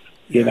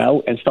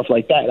 and stuff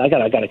like that. I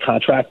got a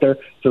contractor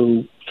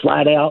who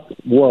flat out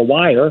wore a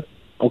wire.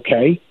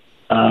 Okay,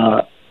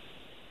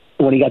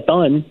 when he got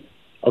done,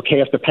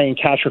 after paying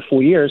cash for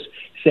 4 years,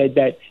 said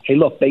that, hey,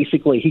 look,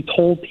 basically he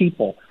told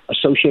people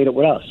associated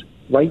with us,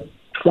 right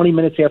 20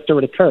 minutes after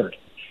it occurred,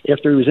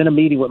 after he was in a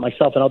meeting with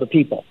myself and other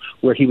people,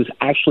 where he was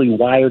actually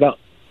wired up,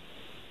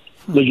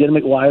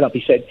 legitimate wired up.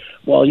 He said,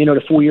 well,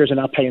 the 4 years of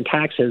not paying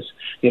taxes,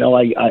 I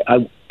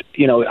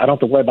don't have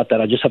to worry about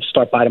that. I just have to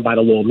start abiding by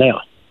the law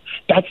now.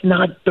 That's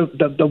not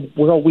the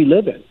world we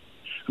live in.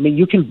 I mean,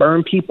 you can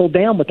burn people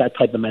down with that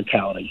type of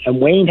mentality.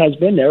 And Wayne has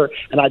been there,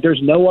 and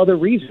there's no other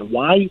reason.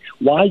 Why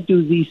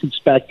do these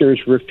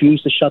inspectors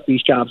refuse to shut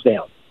these jobs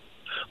down?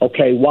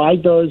 Okay, why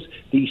does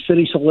the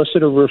city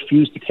solicitor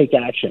refuse to take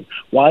action?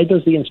 Why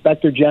does the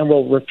inspector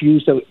general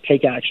refuse to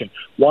take action?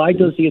 Why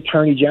does the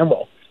attorney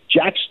general?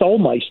 Jack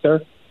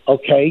Stolmeister,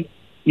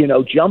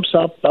 jumps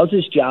up, does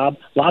his job,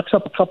 locks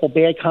up a couple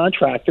bad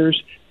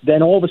contractors,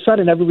 then all of a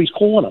sudden everybody's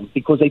calling him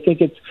because they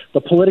think it's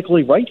the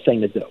politically right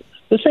thing to do.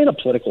 This ain't a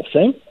political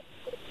thing.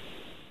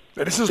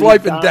 This is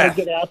life and death.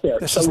 Get out there.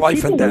 This is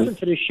life and death. Listen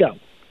to this show,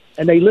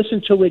 and they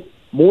listen to it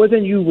more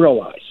than you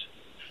realize,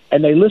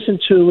 and they listen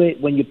to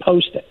it when you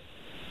post it.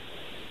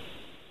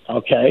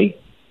 Okay?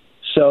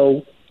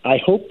 So I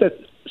hope that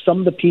some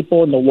of the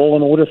people in the law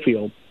and order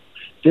field,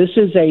 this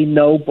is a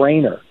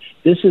no-brainer.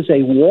 This is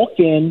a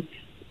walk-in,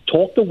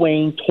 talk to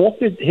Wayne, talk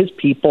to his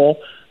people,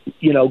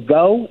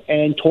 go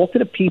and talk to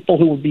the people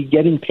who will be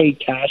getting paid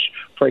cash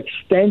for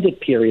extended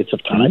periods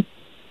of time.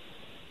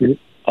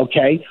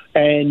 Okay,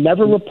 and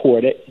never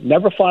report it,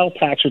 never file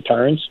tax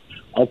returns.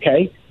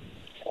 Okay,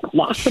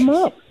 lock them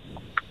up,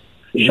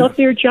 shut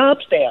their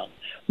jobs down,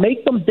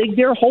 make them dig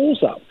their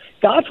holes up.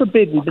 God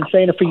forbid, we've been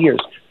saying it for years.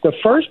 The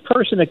first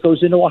person that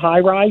goes into a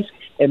high rise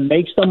and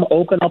makes them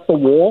open up the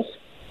walls,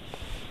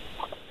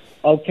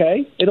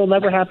 okay, it'll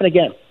never happen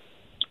again.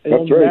 It'll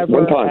That's right. never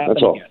One time. happen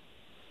That's all.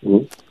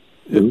 again.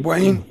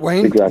 Wayne.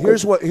 Exactly.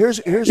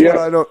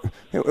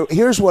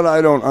 Here's what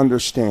I don't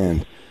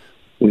understand.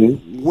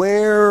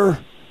 Where,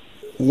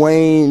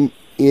 Wayne,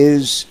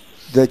 is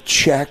the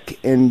check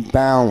and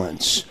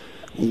balance?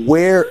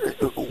 When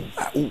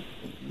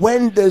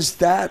does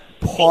that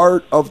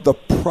part of the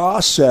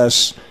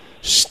process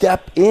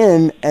step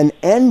in and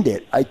end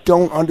it? I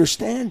don't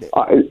understand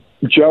it.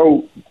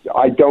 Joe,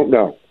 I don't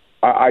know.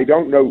 I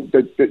don't know.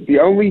 The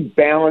only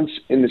balance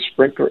in the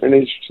sprinkler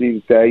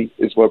industry today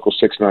is Local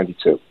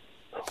 692.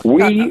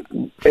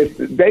 If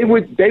they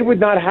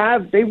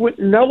wouldn't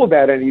know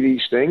about any of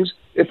these things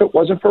if it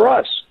wasn't for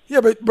us.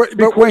 Yeah, but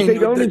because Wayne, they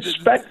don't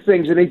inspect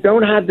things and they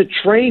don't have the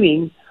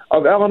training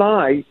of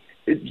L&I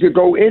to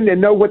go in and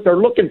know what they're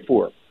looking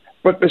for.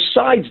 But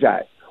besides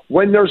that,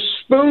 when they're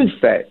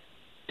spoon-fed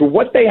to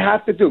what they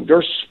have to do,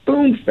 they're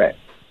spoon-fed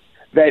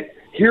that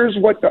here's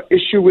what the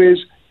issue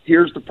is,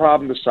 here's the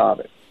problem to solve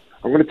it.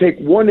 I'm going to take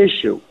one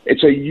issue.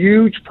 It's a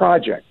huge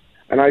project,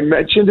 and I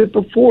mentioned it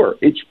before.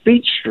 It's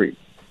Beach Street.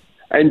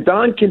 And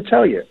Don can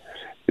tell you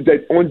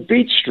that on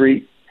Beach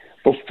Street,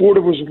 before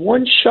there was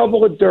one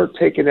shovel of dirt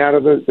taken out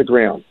of the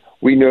ground,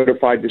 we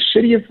notified the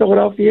city of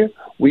Philadelphia,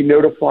 we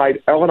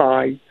notified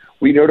L&I,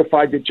 we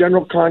notified the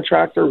general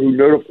contractor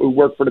who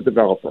worked for the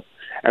developer.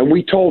 And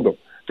we told them,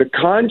 the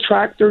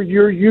contractor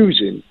you're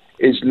using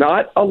is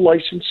not a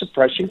licensed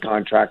suppression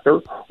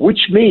contractor,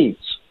 which means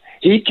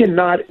he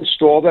cannot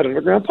install that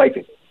underground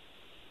piping.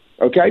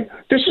 Okay?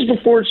 This is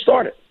before it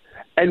started.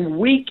 And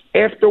week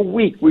after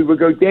week, we would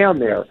go down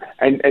there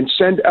and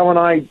send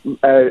L&I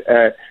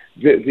the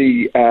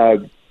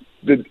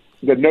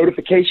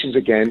notifications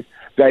again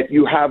that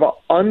you have an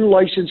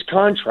unlicensed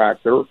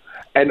contractor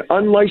and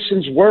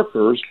unlicensed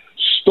workers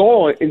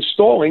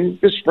installing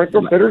the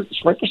sprinkler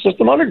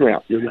system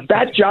underground.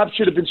 That job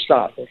should have been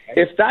stopped.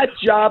 If that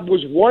job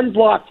was one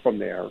block from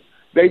there,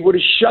 they would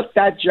have shut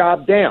that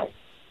job down.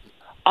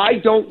 I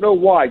don't know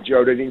why,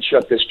 Joe, they didn't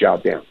shut this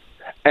job down.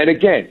 And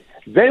again,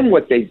 then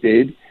what they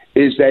did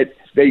is that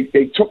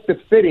they took the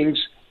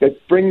fittings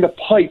that bring the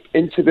pipe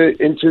into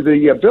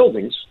the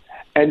buildings,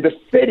 and the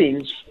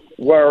fittings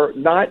were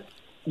not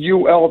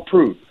UL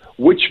approved,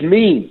 which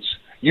means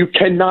you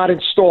cannot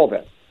install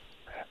them.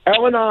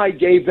 L&I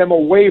gave them a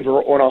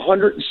waiver on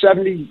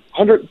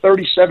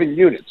 137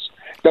 units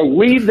to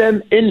leave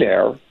them in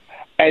there,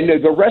 and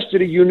the rest of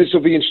the units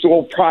will be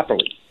installed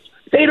properly.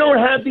 They don't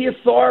have the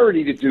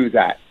authority to do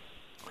that.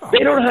 They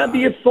don't have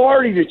the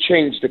authority to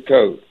change the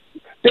code.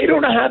 They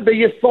don't have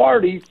the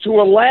authority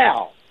to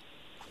allow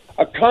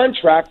a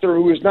contractor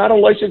who is not a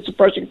licensed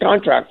suppression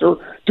contractor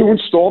to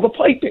install the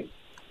piping.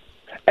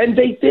 And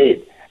they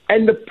did.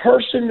 And the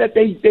person that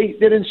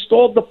that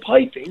installed the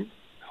piping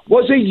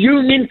was a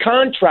union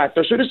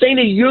contractor. So this ain't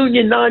a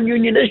union,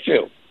 non-union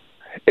issue.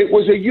 It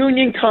was a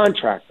union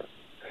contractor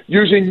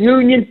using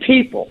union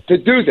people to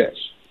do this.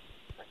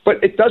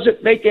 But it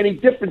doesn't make any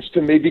difference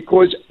to me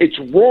because it's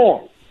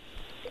wrong.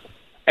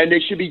 And they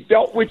should be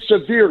dealt with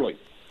severely.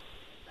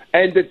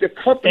 And that the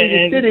company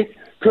that did it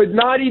could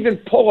not even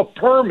pull a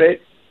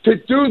permit to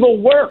do the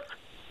work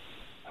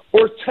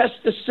or test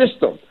the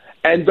system.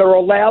 And they're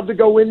allowed to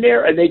go in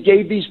there, and they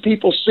gave these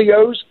people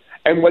COs.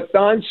 And what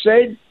Don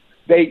said,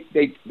 they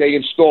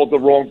installed the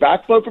wrong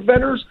backflow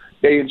preventers.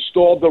 They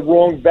installed the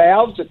wrong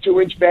valves, the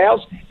 2-inch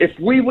valves. If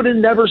we would have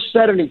never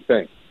said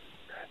anything,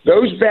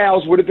 those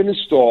valves would have been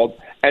installed,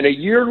 and a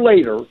year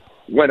later,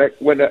 when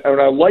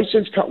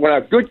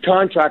a good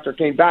contractor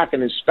came back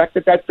and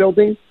inspected that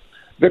building,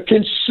 the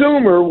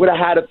consumer would have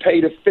had to pay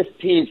the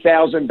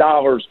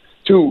 $15,000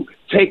 to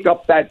take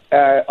up that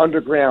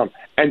underground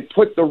and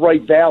put the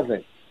right valve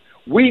in.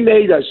 We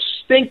made a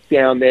stink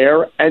down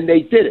there, and they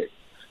did it.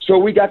 So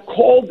we got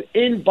called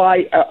in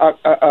by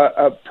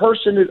a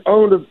person that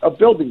owned a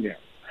building there.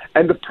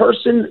 And the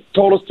person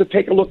told us to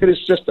take a look at his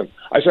system.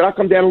 I said, I'll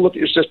come down and look at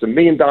your system.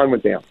 Me and Don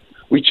went down.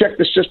 We checked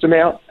the system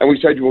out, and we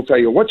said, we'll tell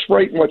you what's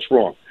right and what's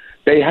wrong.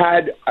 They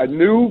had a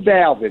new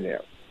valve in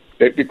there.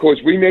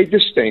 Because we made the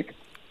stink,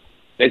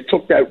 they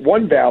took that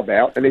one valve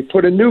out, and they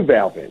put a new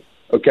valve in,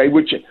 okay,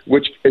 which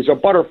is a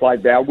butterfly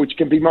valve, which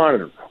can be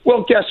monitored.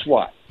 Well, guess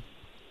what?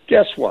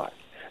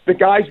 The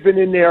guy's been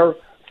in there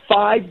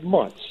 5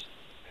 months,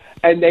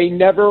 and they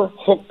never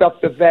hooked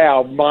up the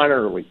valve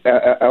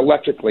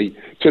electrically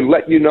to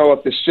let you know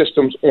if the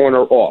system's on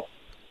or off.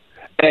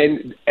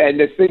 And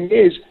the thing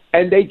is,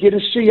 and they get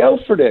a CO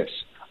for this.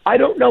 I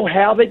don't know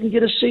how they can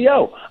get a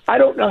CO. I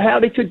don't know how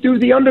they could do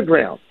the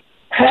underground.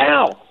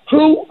 How?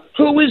 Who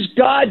is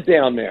God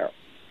down there?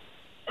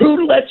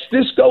 Who lets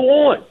this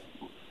go on?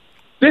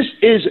 This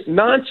is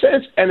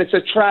nonsense, and it's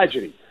a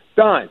tragedy.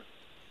 Don,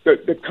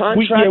 the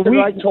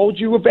contractor I told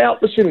you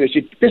about, listen to this.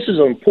 This is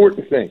an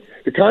important thing.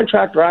 The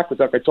contractor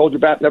Aqueduct I told you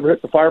about never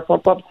hit the fire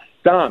pump up.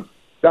 Don,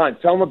 tell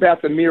them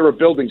about the Mira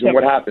buildings and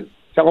what happened.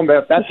 Tell them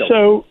about that.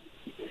 So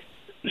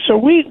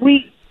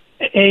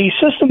a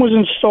system was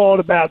installed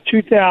about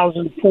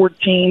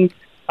 2014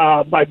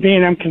 by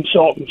B&M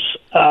Consultants.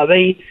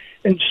 They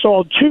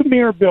installed 2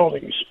 Mira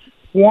buildings,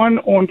 one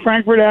on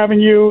Frankfurt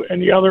Avenue and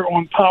the other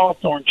on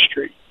Powell-Thorne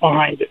Street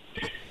behind it.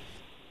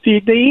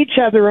 They each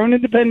had their own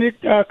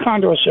independent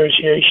condo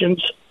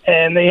associations,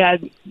 and they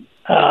had,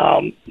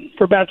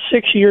 for about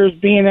 6 years,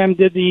 B&M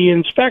did the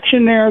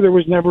inspection there. There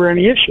was never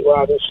any issue,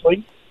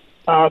 obviously.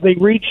 They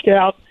reached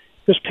out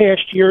this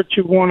past year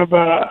to one of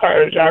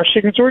our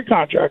signatory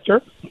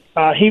contractor.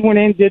 He went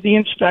in, did the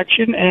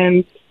inspection,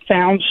 and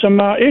found some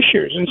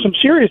issues, and some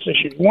serious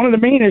issues. One of the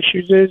main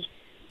issues is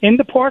in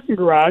the parking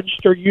garage,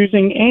 they're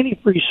using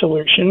antifreeze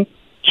solution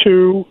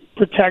to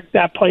protect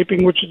that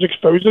piping, which is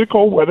exposed to the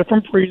cold weather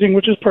from freezing,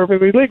 which is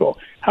perfectly legal.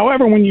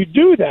 However, when you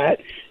do that,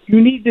 you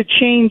need to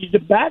change the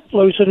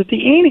backflow so that the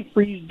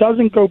antifreeze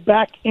doesn't go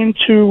back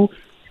into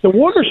the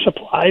water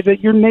supply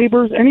that your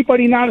neighbors,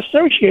 anybody not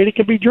associated,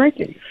 could be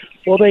drinking.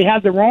 Well, they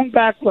had the wrong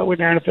backflow in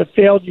there, and if it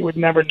failed, you would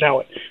never know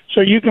it.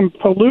 So you can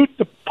pollute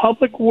the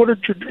public water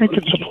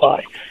drinking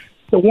supply.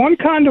 The one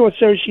condo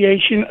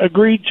association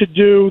agreed to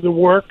do the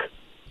work,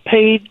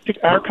 paid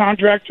our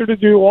contractor to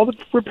do all the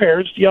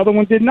repairs. The other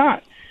one did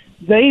not.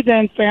 They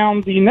then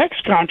found the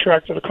next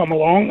contractor to come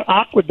along,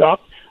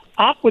 Aqueduct.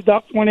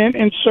 Aqueduct went in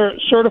and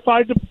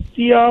certified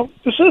the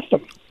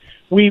system.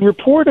 We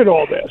reported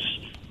all this.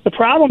 The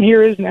problem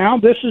here is now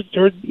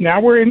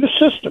we're in the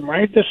system,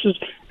 right? This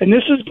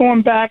is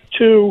going back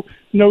to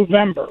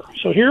November.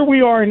 So here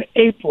we are in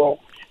April,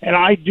 and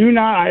I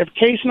have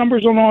case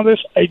numbers on all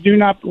this. I do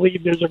not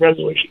believe there's a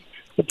resolution.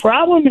 The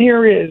problem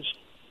here is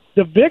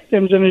the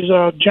victims, and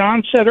as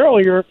John said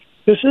earlier,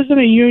 this isn't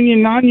a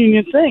union,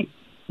 non-union thing.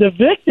 The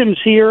victims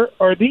here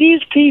are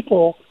these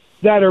people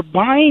that are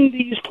buying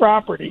these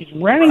properties,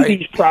 renting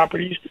these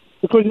properties,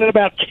 because in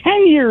about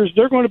 10 years,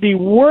 they're going to be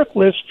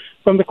worthless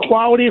from the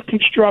quality of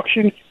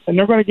construction, and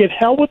they're going to get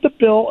held with the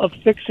bill of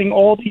fixing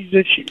all these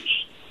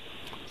issues.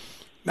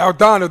 Now,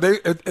 Don,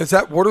 is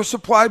that water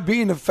supply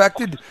being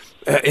affected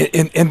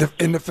in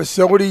the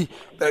facility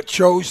that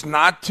chose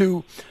not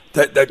to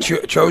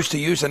chose to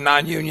use a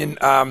non-union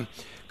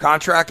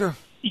contractor?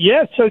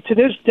 Yeah. So to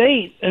this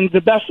date, and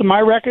the best of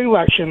my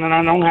recollection, and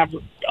I don't have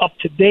up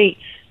to date,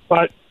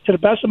 but to the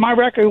best of my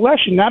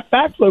recollection, that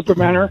backflow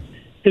preventer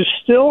is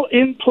still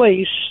in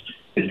place,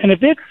 and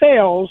if it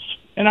fails,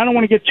 and I don't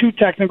want to get too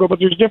technical, but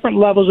there's different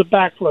levels of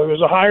backflow.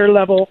 There's a higher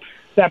level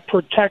that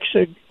protects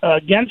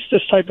against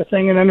this type of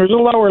thing, and then there's a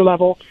lower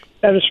level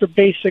that is for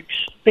basic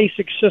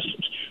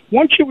systems.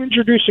 Once you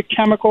introduce a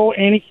chemical,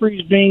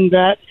 antifreeze being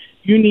that,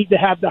 you need to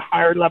have the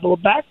higher level of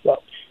backflow.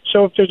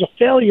 So if there's a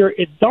failure,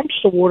 it dumps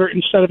the water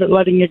instead of it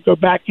letting it go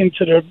back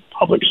into the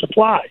public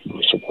supply.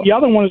 The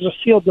other one is a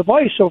sealed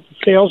device, so if it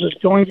fails,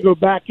 it's going to go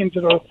back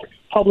into the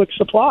public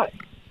supply.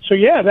 So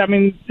yeah, I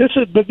mean, this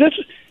is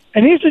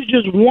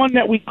just one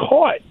that we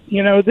caught.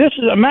 You know,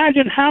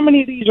 imagine how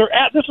many of these are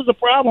this is a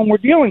problem we're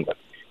dealing with.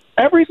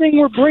 Everything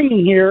we're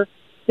bringing here,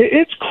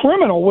 it's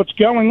criminal what's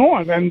going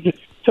on, and to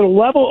the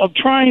level of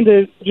trying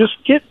to just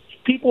get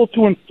people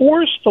to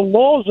enforce the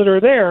laws that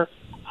are there,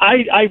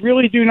 I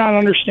really do not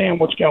understand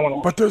what's going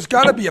on. But there's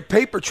got to be a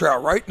paper trail,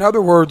 right? In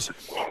other words,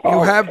 we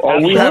have a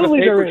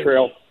paper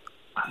trail.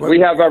 We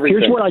have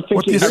everything. Here's what I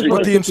think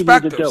with the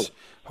inspectors.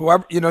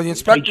 Whoever, the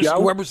inspectors,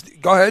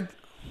 go ahead.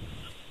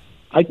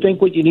 I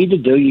think what you need to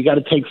do, you got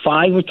to take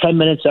 5 or 10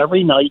 minutes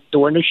every night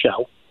during the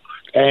show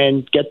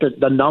and get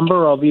the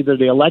number of either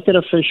the elected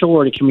official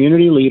or the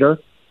community leader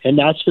in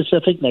that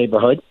specific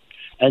neighborhood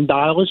and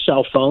dial his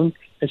cell phone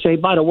and say,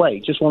 by the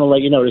way, just want to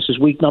let you know, this is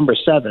week number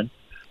 7.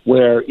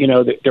 where,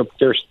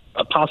 there's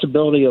a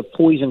possibility of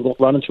poison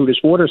running through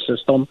this water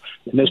system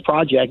in this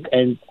project.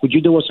 And would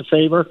you do us a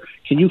favor?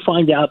 Can you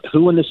find out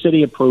who in the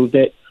city approved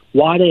it,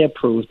 why they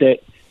approved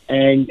it,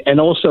 and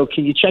also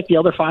can you check the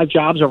other 5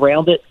 jobs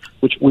around it,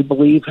 which we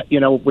believe,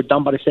 were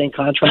done by the same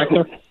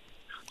contractor?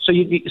 So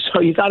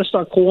you got to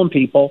start calling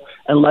people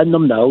and letting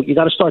them know. You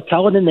got to start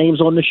telling the names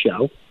on the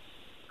show.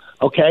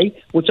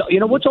 Okay, what's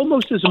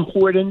almost as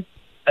important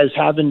as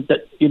having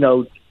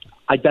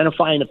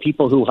identifying the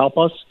people who help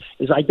us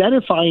is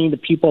identifying the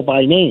people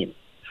by name.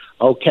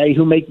 Okay,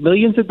 who make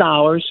millions of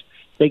dollars.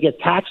 They get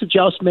tax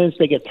adjustments,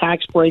 they get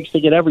tax breaks,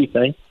 they get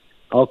everything.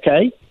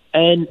 Okay,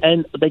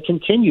 and they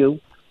continue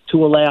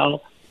to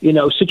allow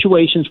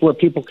situations where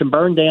people can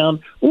burn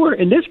down, or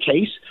in this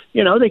case,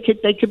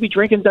 they could be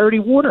drinking dirty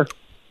water.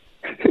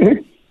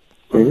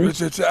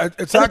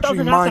 It's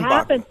actually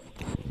mind-boggling.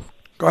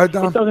 Go ahead,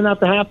 Don. It doesn't have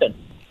to happen.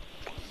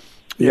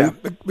 Yeah,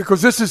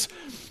 because this is,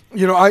 they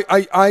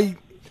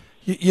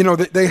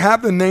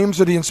have the names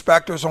of the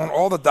inspectors on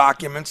all the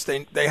documents.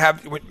 They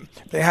have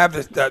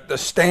the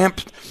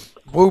stamped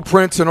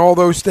blueprints and all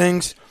those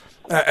things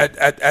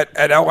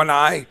at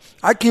L&I.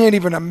 I can't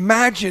even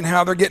imagine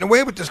how they're getting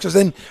away with this, because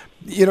then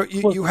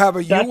you have a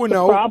UNO. That's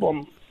the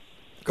problem.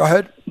 Go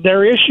ahead.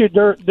 They're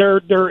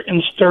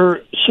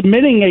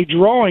submitting a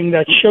drawing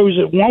that shows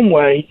it one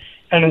way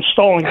and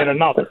installing it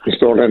another.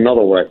 Installing it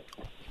another way.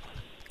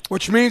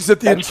 Which means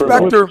that the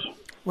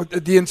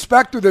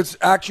inspector that's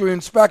actually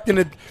inspecting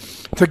it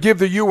to give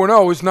the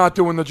UNO is not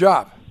doing the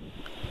job,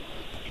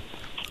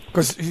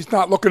 because he's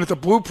not looking at the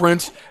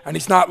blueprints and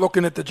he's not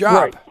looking at the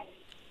job. Right.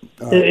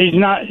 He's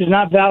not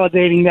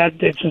validating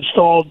that it's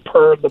installed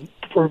per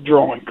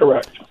drawing.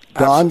 Correct.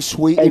 Don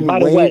Sweeten. Hey, by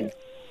the way,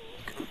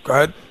 go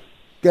ahead.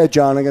 Go ahead,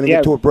 John. I'm going to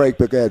get to a break,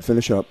 but go ahead,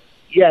 finish up.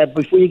 Yeah,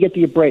 before you get to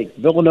your break,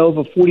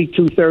 Villanova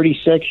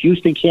 42-36.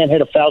 Houston can't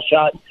hit a foul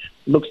shot.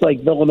 Looks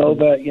like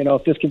Villanova,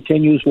 if this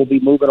continues, we'll be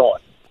moving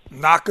on.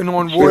 Knocking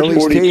on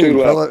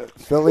wood.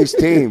 Phillies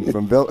team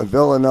from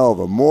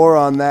Villanova. More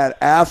on that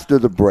after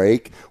the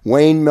break.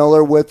 Wayne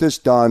Miller with us,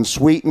 Don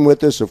Sweeten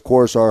with us. Of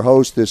course, our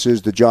host. This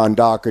is the John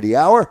Doherty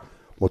Hour.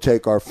 We'll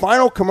take our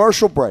final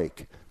commercial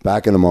break.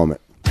 Back in a moment.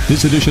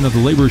 This edition of The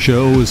Labor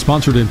Show is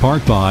sponsored in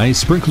part by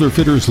Sprinkler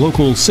Fitters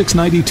Local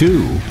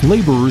 692,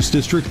 Laborers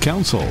District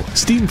Council,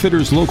 Steam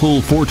Fitters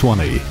Local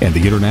 420, and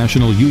the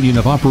International Union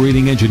of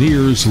Operating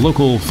Engineers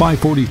Local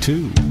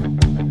 542.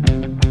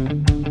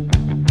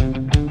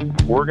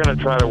 We're going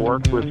to try to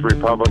work with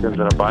Republicans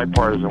in a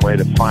bipartisan way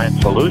to find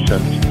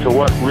solutions to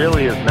what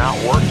really is not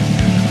working.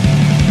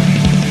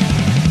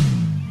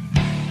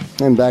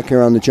 And back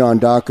here on the John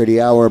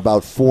Doherty Hour,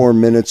 about 4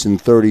 minutes and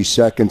 30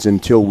 seconds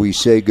until we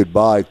say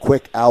goodbye.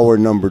 Quick hour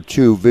number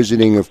 2,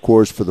 visiting, of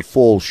course, for the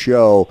full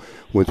show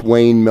with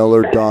Wayne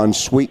Miller. Don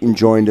Sweeten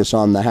joined us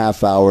on the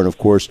half hour, and, of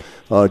course,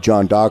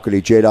 John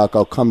Doherty. J-Doc,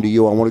 I'll come to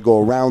you. I want to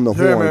go around the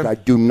horn. Man. I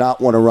do not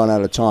want to run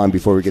out of time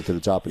before we get to the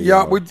top of the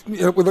hour. We'd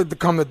like to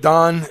come to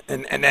Don,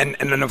 and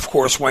then, of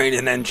course, Wayne,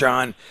 and then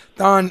John.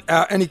 Don,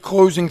 any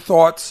closing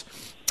thoughts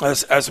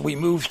as we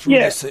move through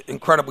this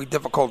incredibly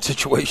difficult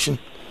situation?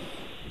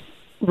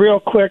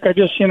 Real quick, I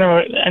just,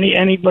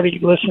 anybody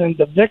listening,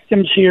 the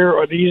victims here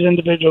are these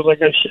individuals,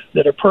 like I said,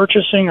 that are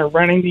purchasing or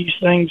renting these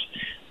things.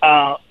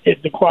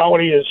 The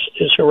quality is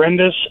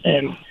horrendous,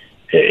 and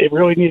it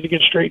really needs to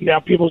get straightened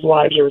out. People's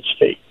lives are at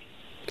stake.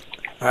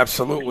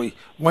 Absolutely.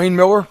 Wayne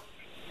Miller?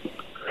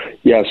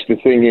 Yes, the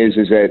thing is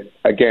that,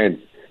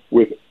 again,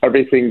 with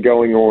everything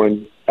going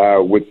on,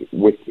 with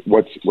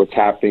what's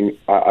happening,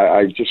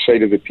 I just say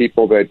to the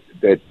people that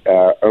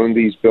own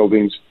these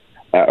buildings,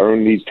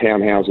 own these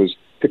townhouses,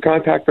 to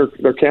contact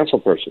their council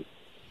person.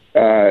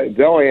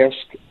 They'll ask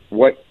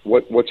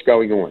what's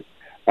going on.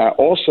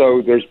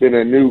 Also, there's been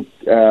a new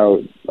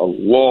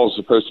law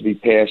supposed to be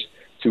passed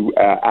to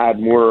add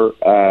more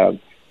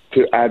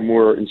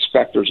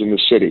inspectors in the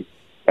city.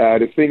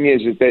 The thing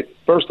is that,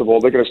 first of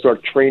all, they're going to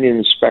start training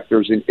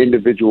inspectors in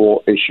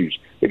individual issues.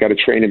 They got to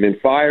train them in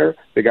fire,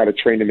 they got to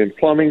train them in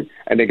plumbing,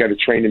 and they got to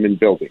train them in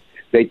building.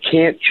 They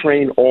can't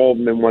train all of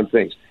them in one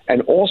thing.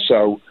 And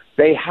also,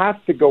 they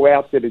have to go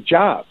out to the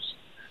jobs.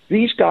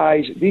 These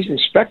guys, these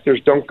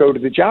inspectors don't go to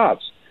the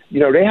jobs.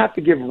 They have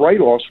to give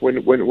write-offs when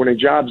a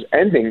job's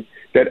ending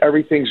that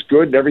everything's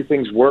good and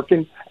everything's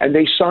working, and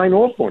they sign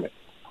off on it.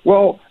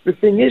 Well, the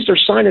thing is, they're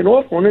signing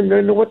off on it, and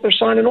they know what they're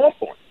signing off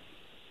on,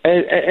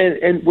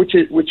 and which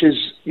is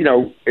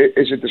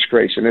is a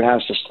disgrace, and it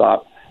has to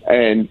stop.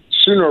 And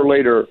sooner or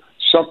later,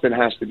 something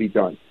has to be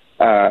done.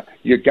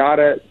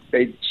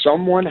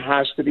 Someone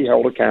has to be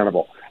held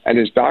accountable. And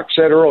as Doc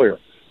said earlier,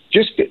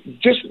 just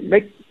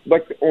make,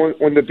 like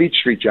on the Beach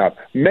Street job,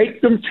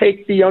 make them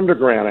take the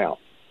underground out.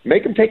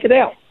 Make them take it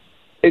out.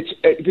 It's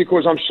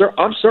because I'm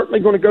certainly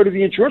going to go to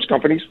the insurance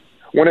companies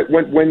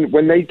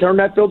when they turn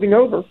that building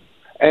over,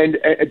 and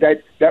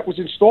that was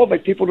installed by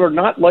people that are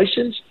not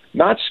licensed,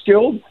 not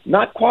skilled,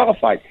 not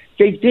qualified.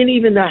 They didn't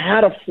even know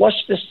how to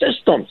flush the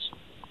systems,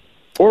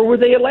 or were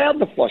they allowed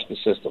to flush the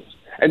systems?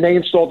 and they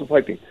installed the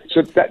piping.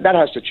 So that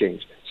has to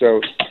change.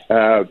 So,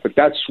 but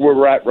that's where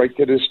we're at right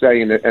to this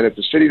day. And if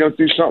the city don't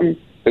do something,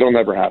 it'll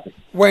never happen.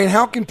 Wayne,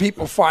 how can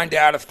people find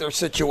out if their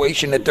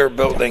situation at their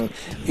building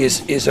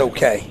is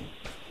okay?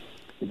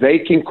 They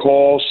can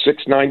call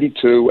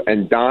 692,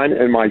 and Don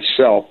and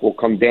myself will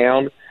come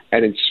down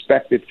and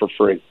inspect it for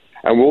free.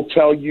 And we'll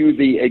tell you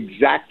the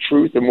exact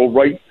truth, and we'll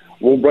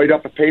write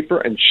up a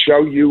paper and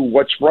show you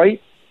what's right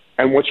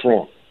and what's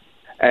wrong.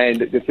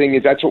 And the thing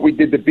is, that's what we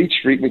did to Beach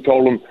Street. We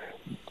told them,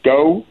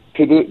 go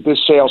to the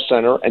sales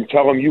center and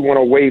tell them you want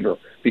a waiver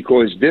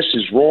because this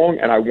is wrong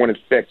and I want it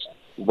fixed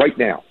right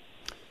now.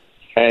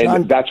 And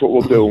John, that's what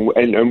we'll do,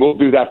 and we'll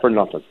do that for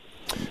nothing.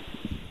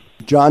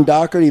 John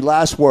Doherty,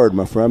 last word,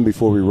 my friend,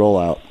 before we roll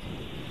out.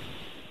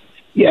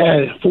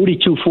 Yeah,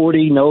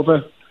 42-40,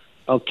 Nova.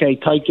 Okay,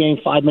 tight game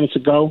 5 minutes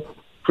ago.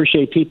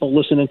 Appreciate people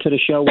listening to the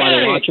show while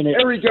they're watching it.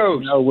 There he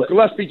goes.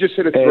 Gillespie just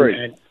hit a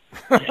three.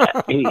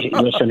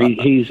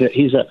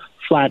 He's a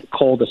flat,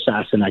 cold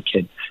assassin, that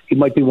kid. He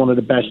might be one of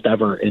the best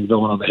ever in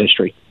Villanova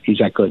history. He's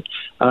that good.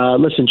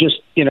 Listen,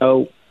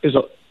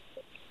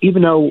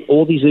 even though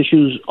all these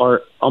issues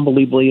are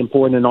unbelievably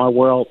important in our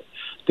world,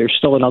 there's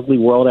still an ugly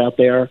world out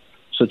there.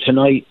 So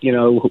tonight,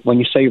 when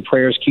you say your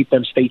prayers, keep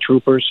them state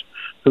troopers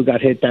who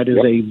got hit. That is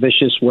a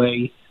vicious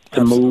way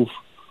to move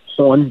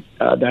on.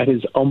 That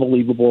is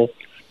unbelievable.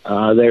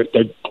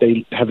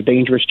 They have a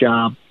dangerous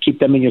job. Keep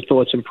them in your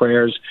thoughts and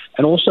prayers.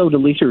 And also the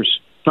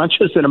leaders, not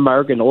just in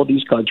America, in all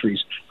these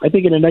countries. I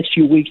think in the next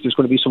few weeks there's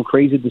going to be some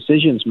crazy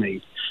decisions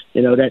made.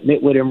 That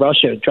nitwit in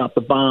Russia dropped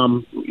the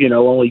bomb,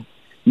 only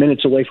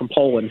minutes away from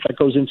Poland. If that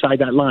goes inside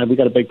that line, we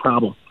got a big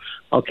problem.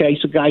 Okay,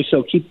 so guys,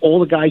 keep all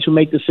the guys who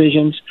make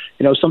decisions.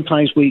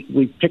 Sometimes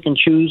we pick and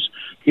choose,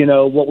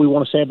 what we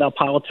want to say about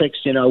politics.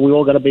 We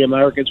all got to be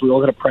Americans. We all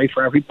got to pray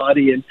for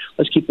everybody, and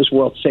let's keep this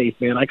world safe,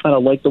 man. I kind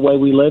of like the way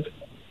we live.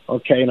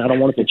 Okay, and I don't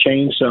want it to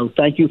change. So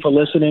thank you for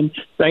listening.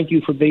 Thank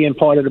you for being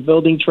part of the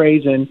building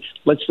trades. And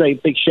let's say a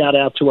big shout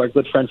out to our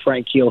good friend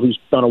Frank Keel, who's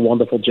done a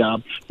wonderful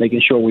job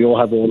making sure we all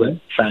have all the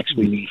facts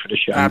we need for the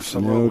show.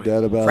 Absolutely. No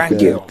doubt about Frank that.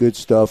 Keel. Good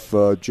stuff,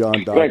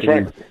 John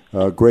Doherty.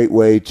 Great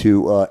way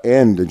to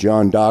end the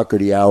John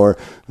Doherty Hour.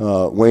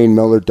 Wayne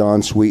Miller,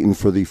 Don Sweeten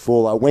for the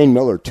full hour. Wayne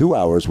Miller, 2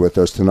 hours with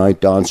us tonight.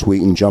 Don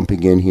Sweeten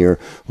jumping in here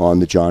on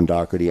the John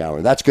Doherty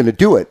Hour. That's going to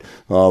do it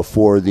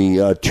for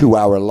the 2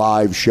 hour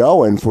live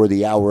show and for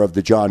the hour of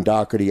the John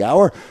Doherty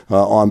Hour.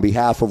 On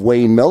behalf of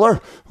Wayne Miller,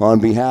 on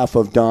behalf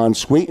of Don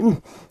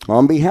Sweeten,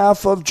 on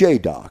behalf of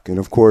J-Doc, and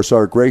of course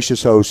our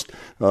gracious host,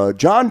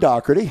 John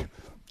Doherty,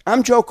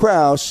 I'm Joe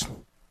Kraus.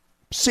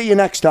 See you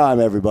next time,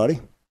 everybody.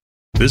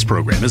 This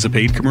program is a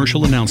paid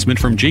commercial announcement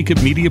from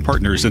Jacob Media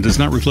Partners and does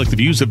not reflect the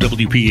views of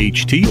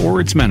WPHT or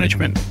its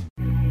management.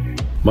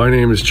 My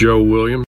name is Joe Williams.